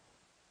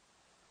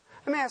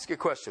 Let me ask you a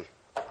question.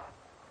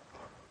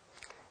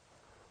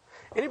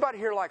 Anybody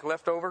here like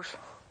leftovers?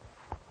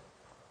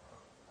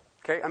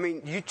 Okay, I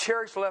mean, you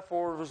cherish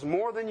leftovers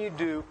more than you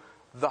do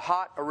the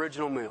hot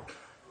original meal.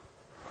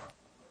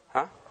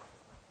 Huh?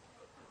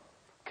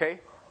 Okay,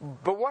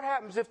 but what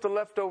happens if the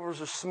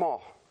leftovers are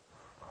small?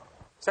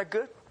 Is that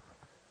good?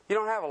 You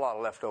don't have a lot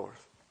of leftovers.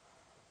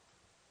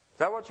 Is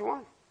that what you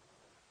want?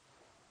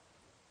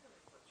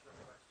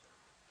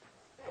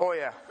 Oh,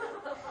 yeah.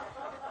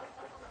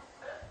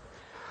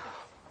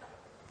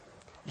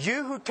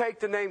 You who take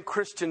the name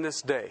Christian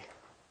this day,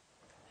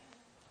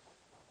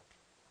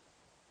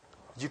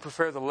 do you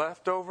prefer the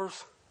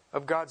leftovers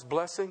of God's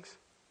blessings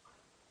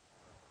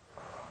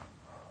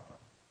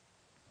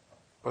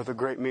or the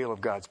great meal of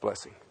God's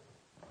blessing?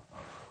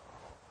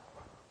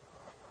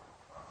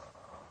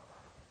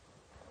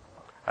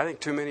 I think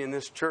too many in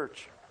this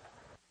church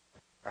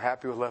are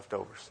happy with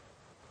leftovers.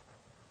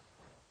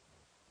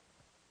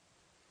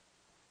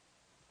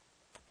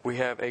 We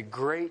have a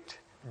great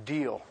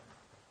deal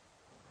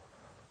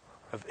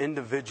of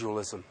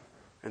individualism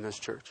in this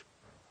church.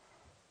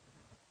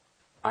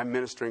 I'm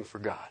ministering for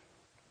God,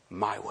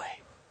 my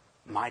way,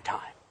 my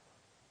time.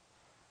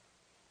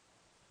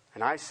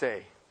 And I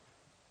say,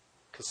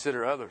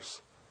 consider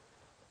others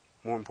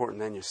more important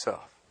than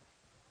yourself.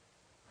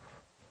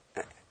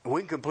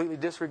 We can completely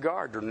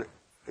disregard,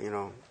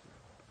 the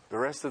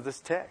rest of this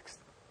text.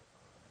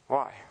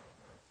 Why?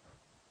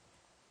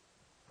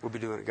 We'll be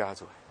doing it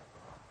God's way.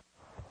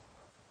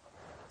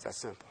 It's that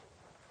simple.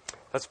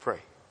 Let's pray.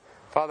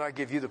 Father, I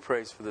give you the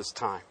praise for this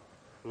time.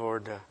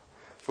 Lord,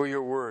 for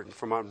your word, and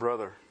for my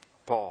brother,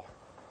 Paul.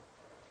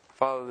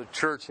 Father, the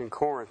church in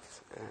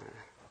Corinth,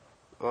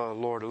 oh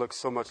Lord, it looks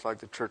so much like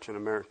the church in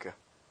America.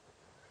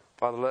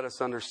 Father, let us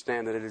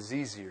understand that it is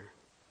easier.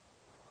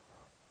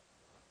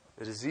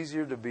 It is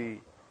easier to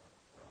be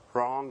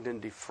wronged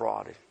and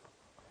defrauded,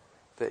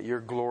 that your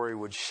glory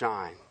would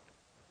shine,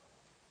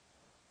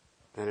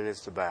 than it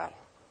is to battle.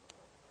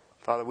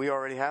 Father, we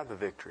already have the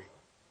victory.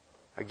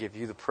 I give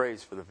you the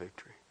praise for the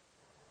victory.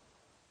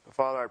 But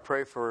Father, I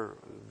pray for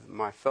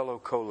my fellow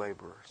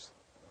co-laborers,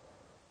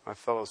 my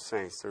fellow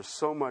saints. There's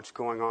so much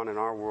going on in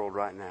our world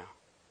right now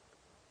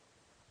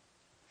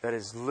that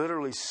is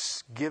literally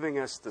giving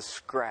us the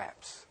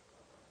scraps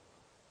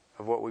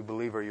of what we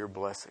believe are your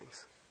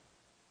blessings.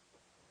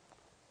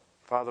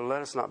 Father,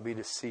 let us not be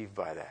deceived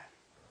by that.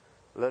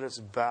 Let us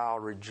bow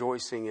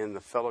rejoicing in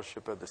the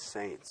fellowship of the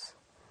saints.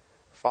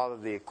 Father,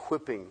 the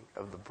equipping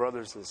of the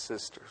brothers and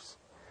sisters.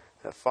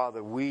 That,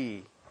 Father,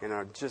 we, in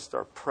our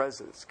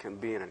presence, can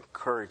be an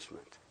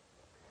encouragement.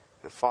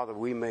 And, Father,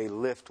 we may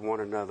lift one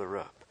another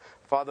up.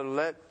 Father,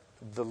 let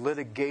the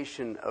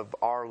litigation of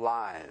our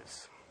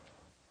lives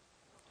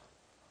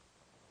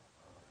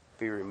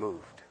be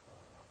removed.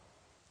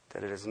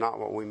 That it is not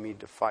what we need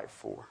to fight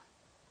for.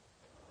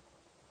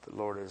 But,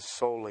 Lord, it is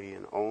solely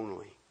and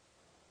only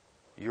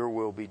your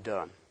will be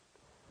done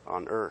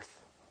on earth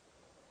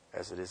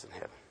as it is in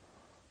heaven.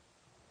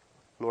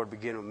 Lord,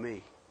 begin with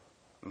me,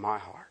 my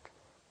heart.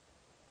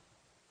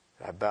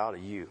 I bow to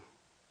you.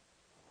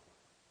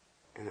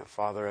 And that,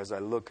 Father, as I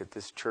look at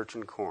this church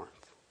in Corinth,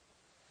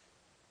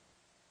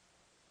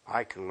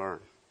 I can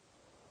learn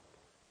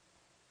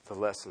the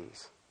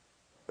lessons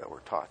that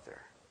were taught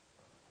there.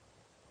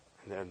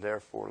 And then,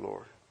 therefore,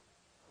 Lord,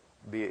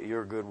 be it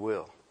your good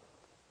will,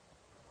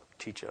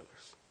 teach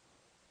others.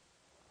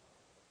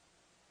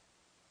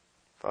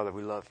 Father,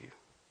 we love you.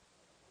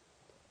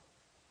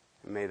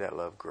 And may that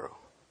love grow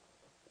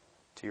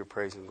to your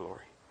praise and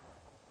glory.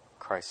 In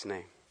Christ's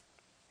name,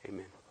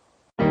 amen.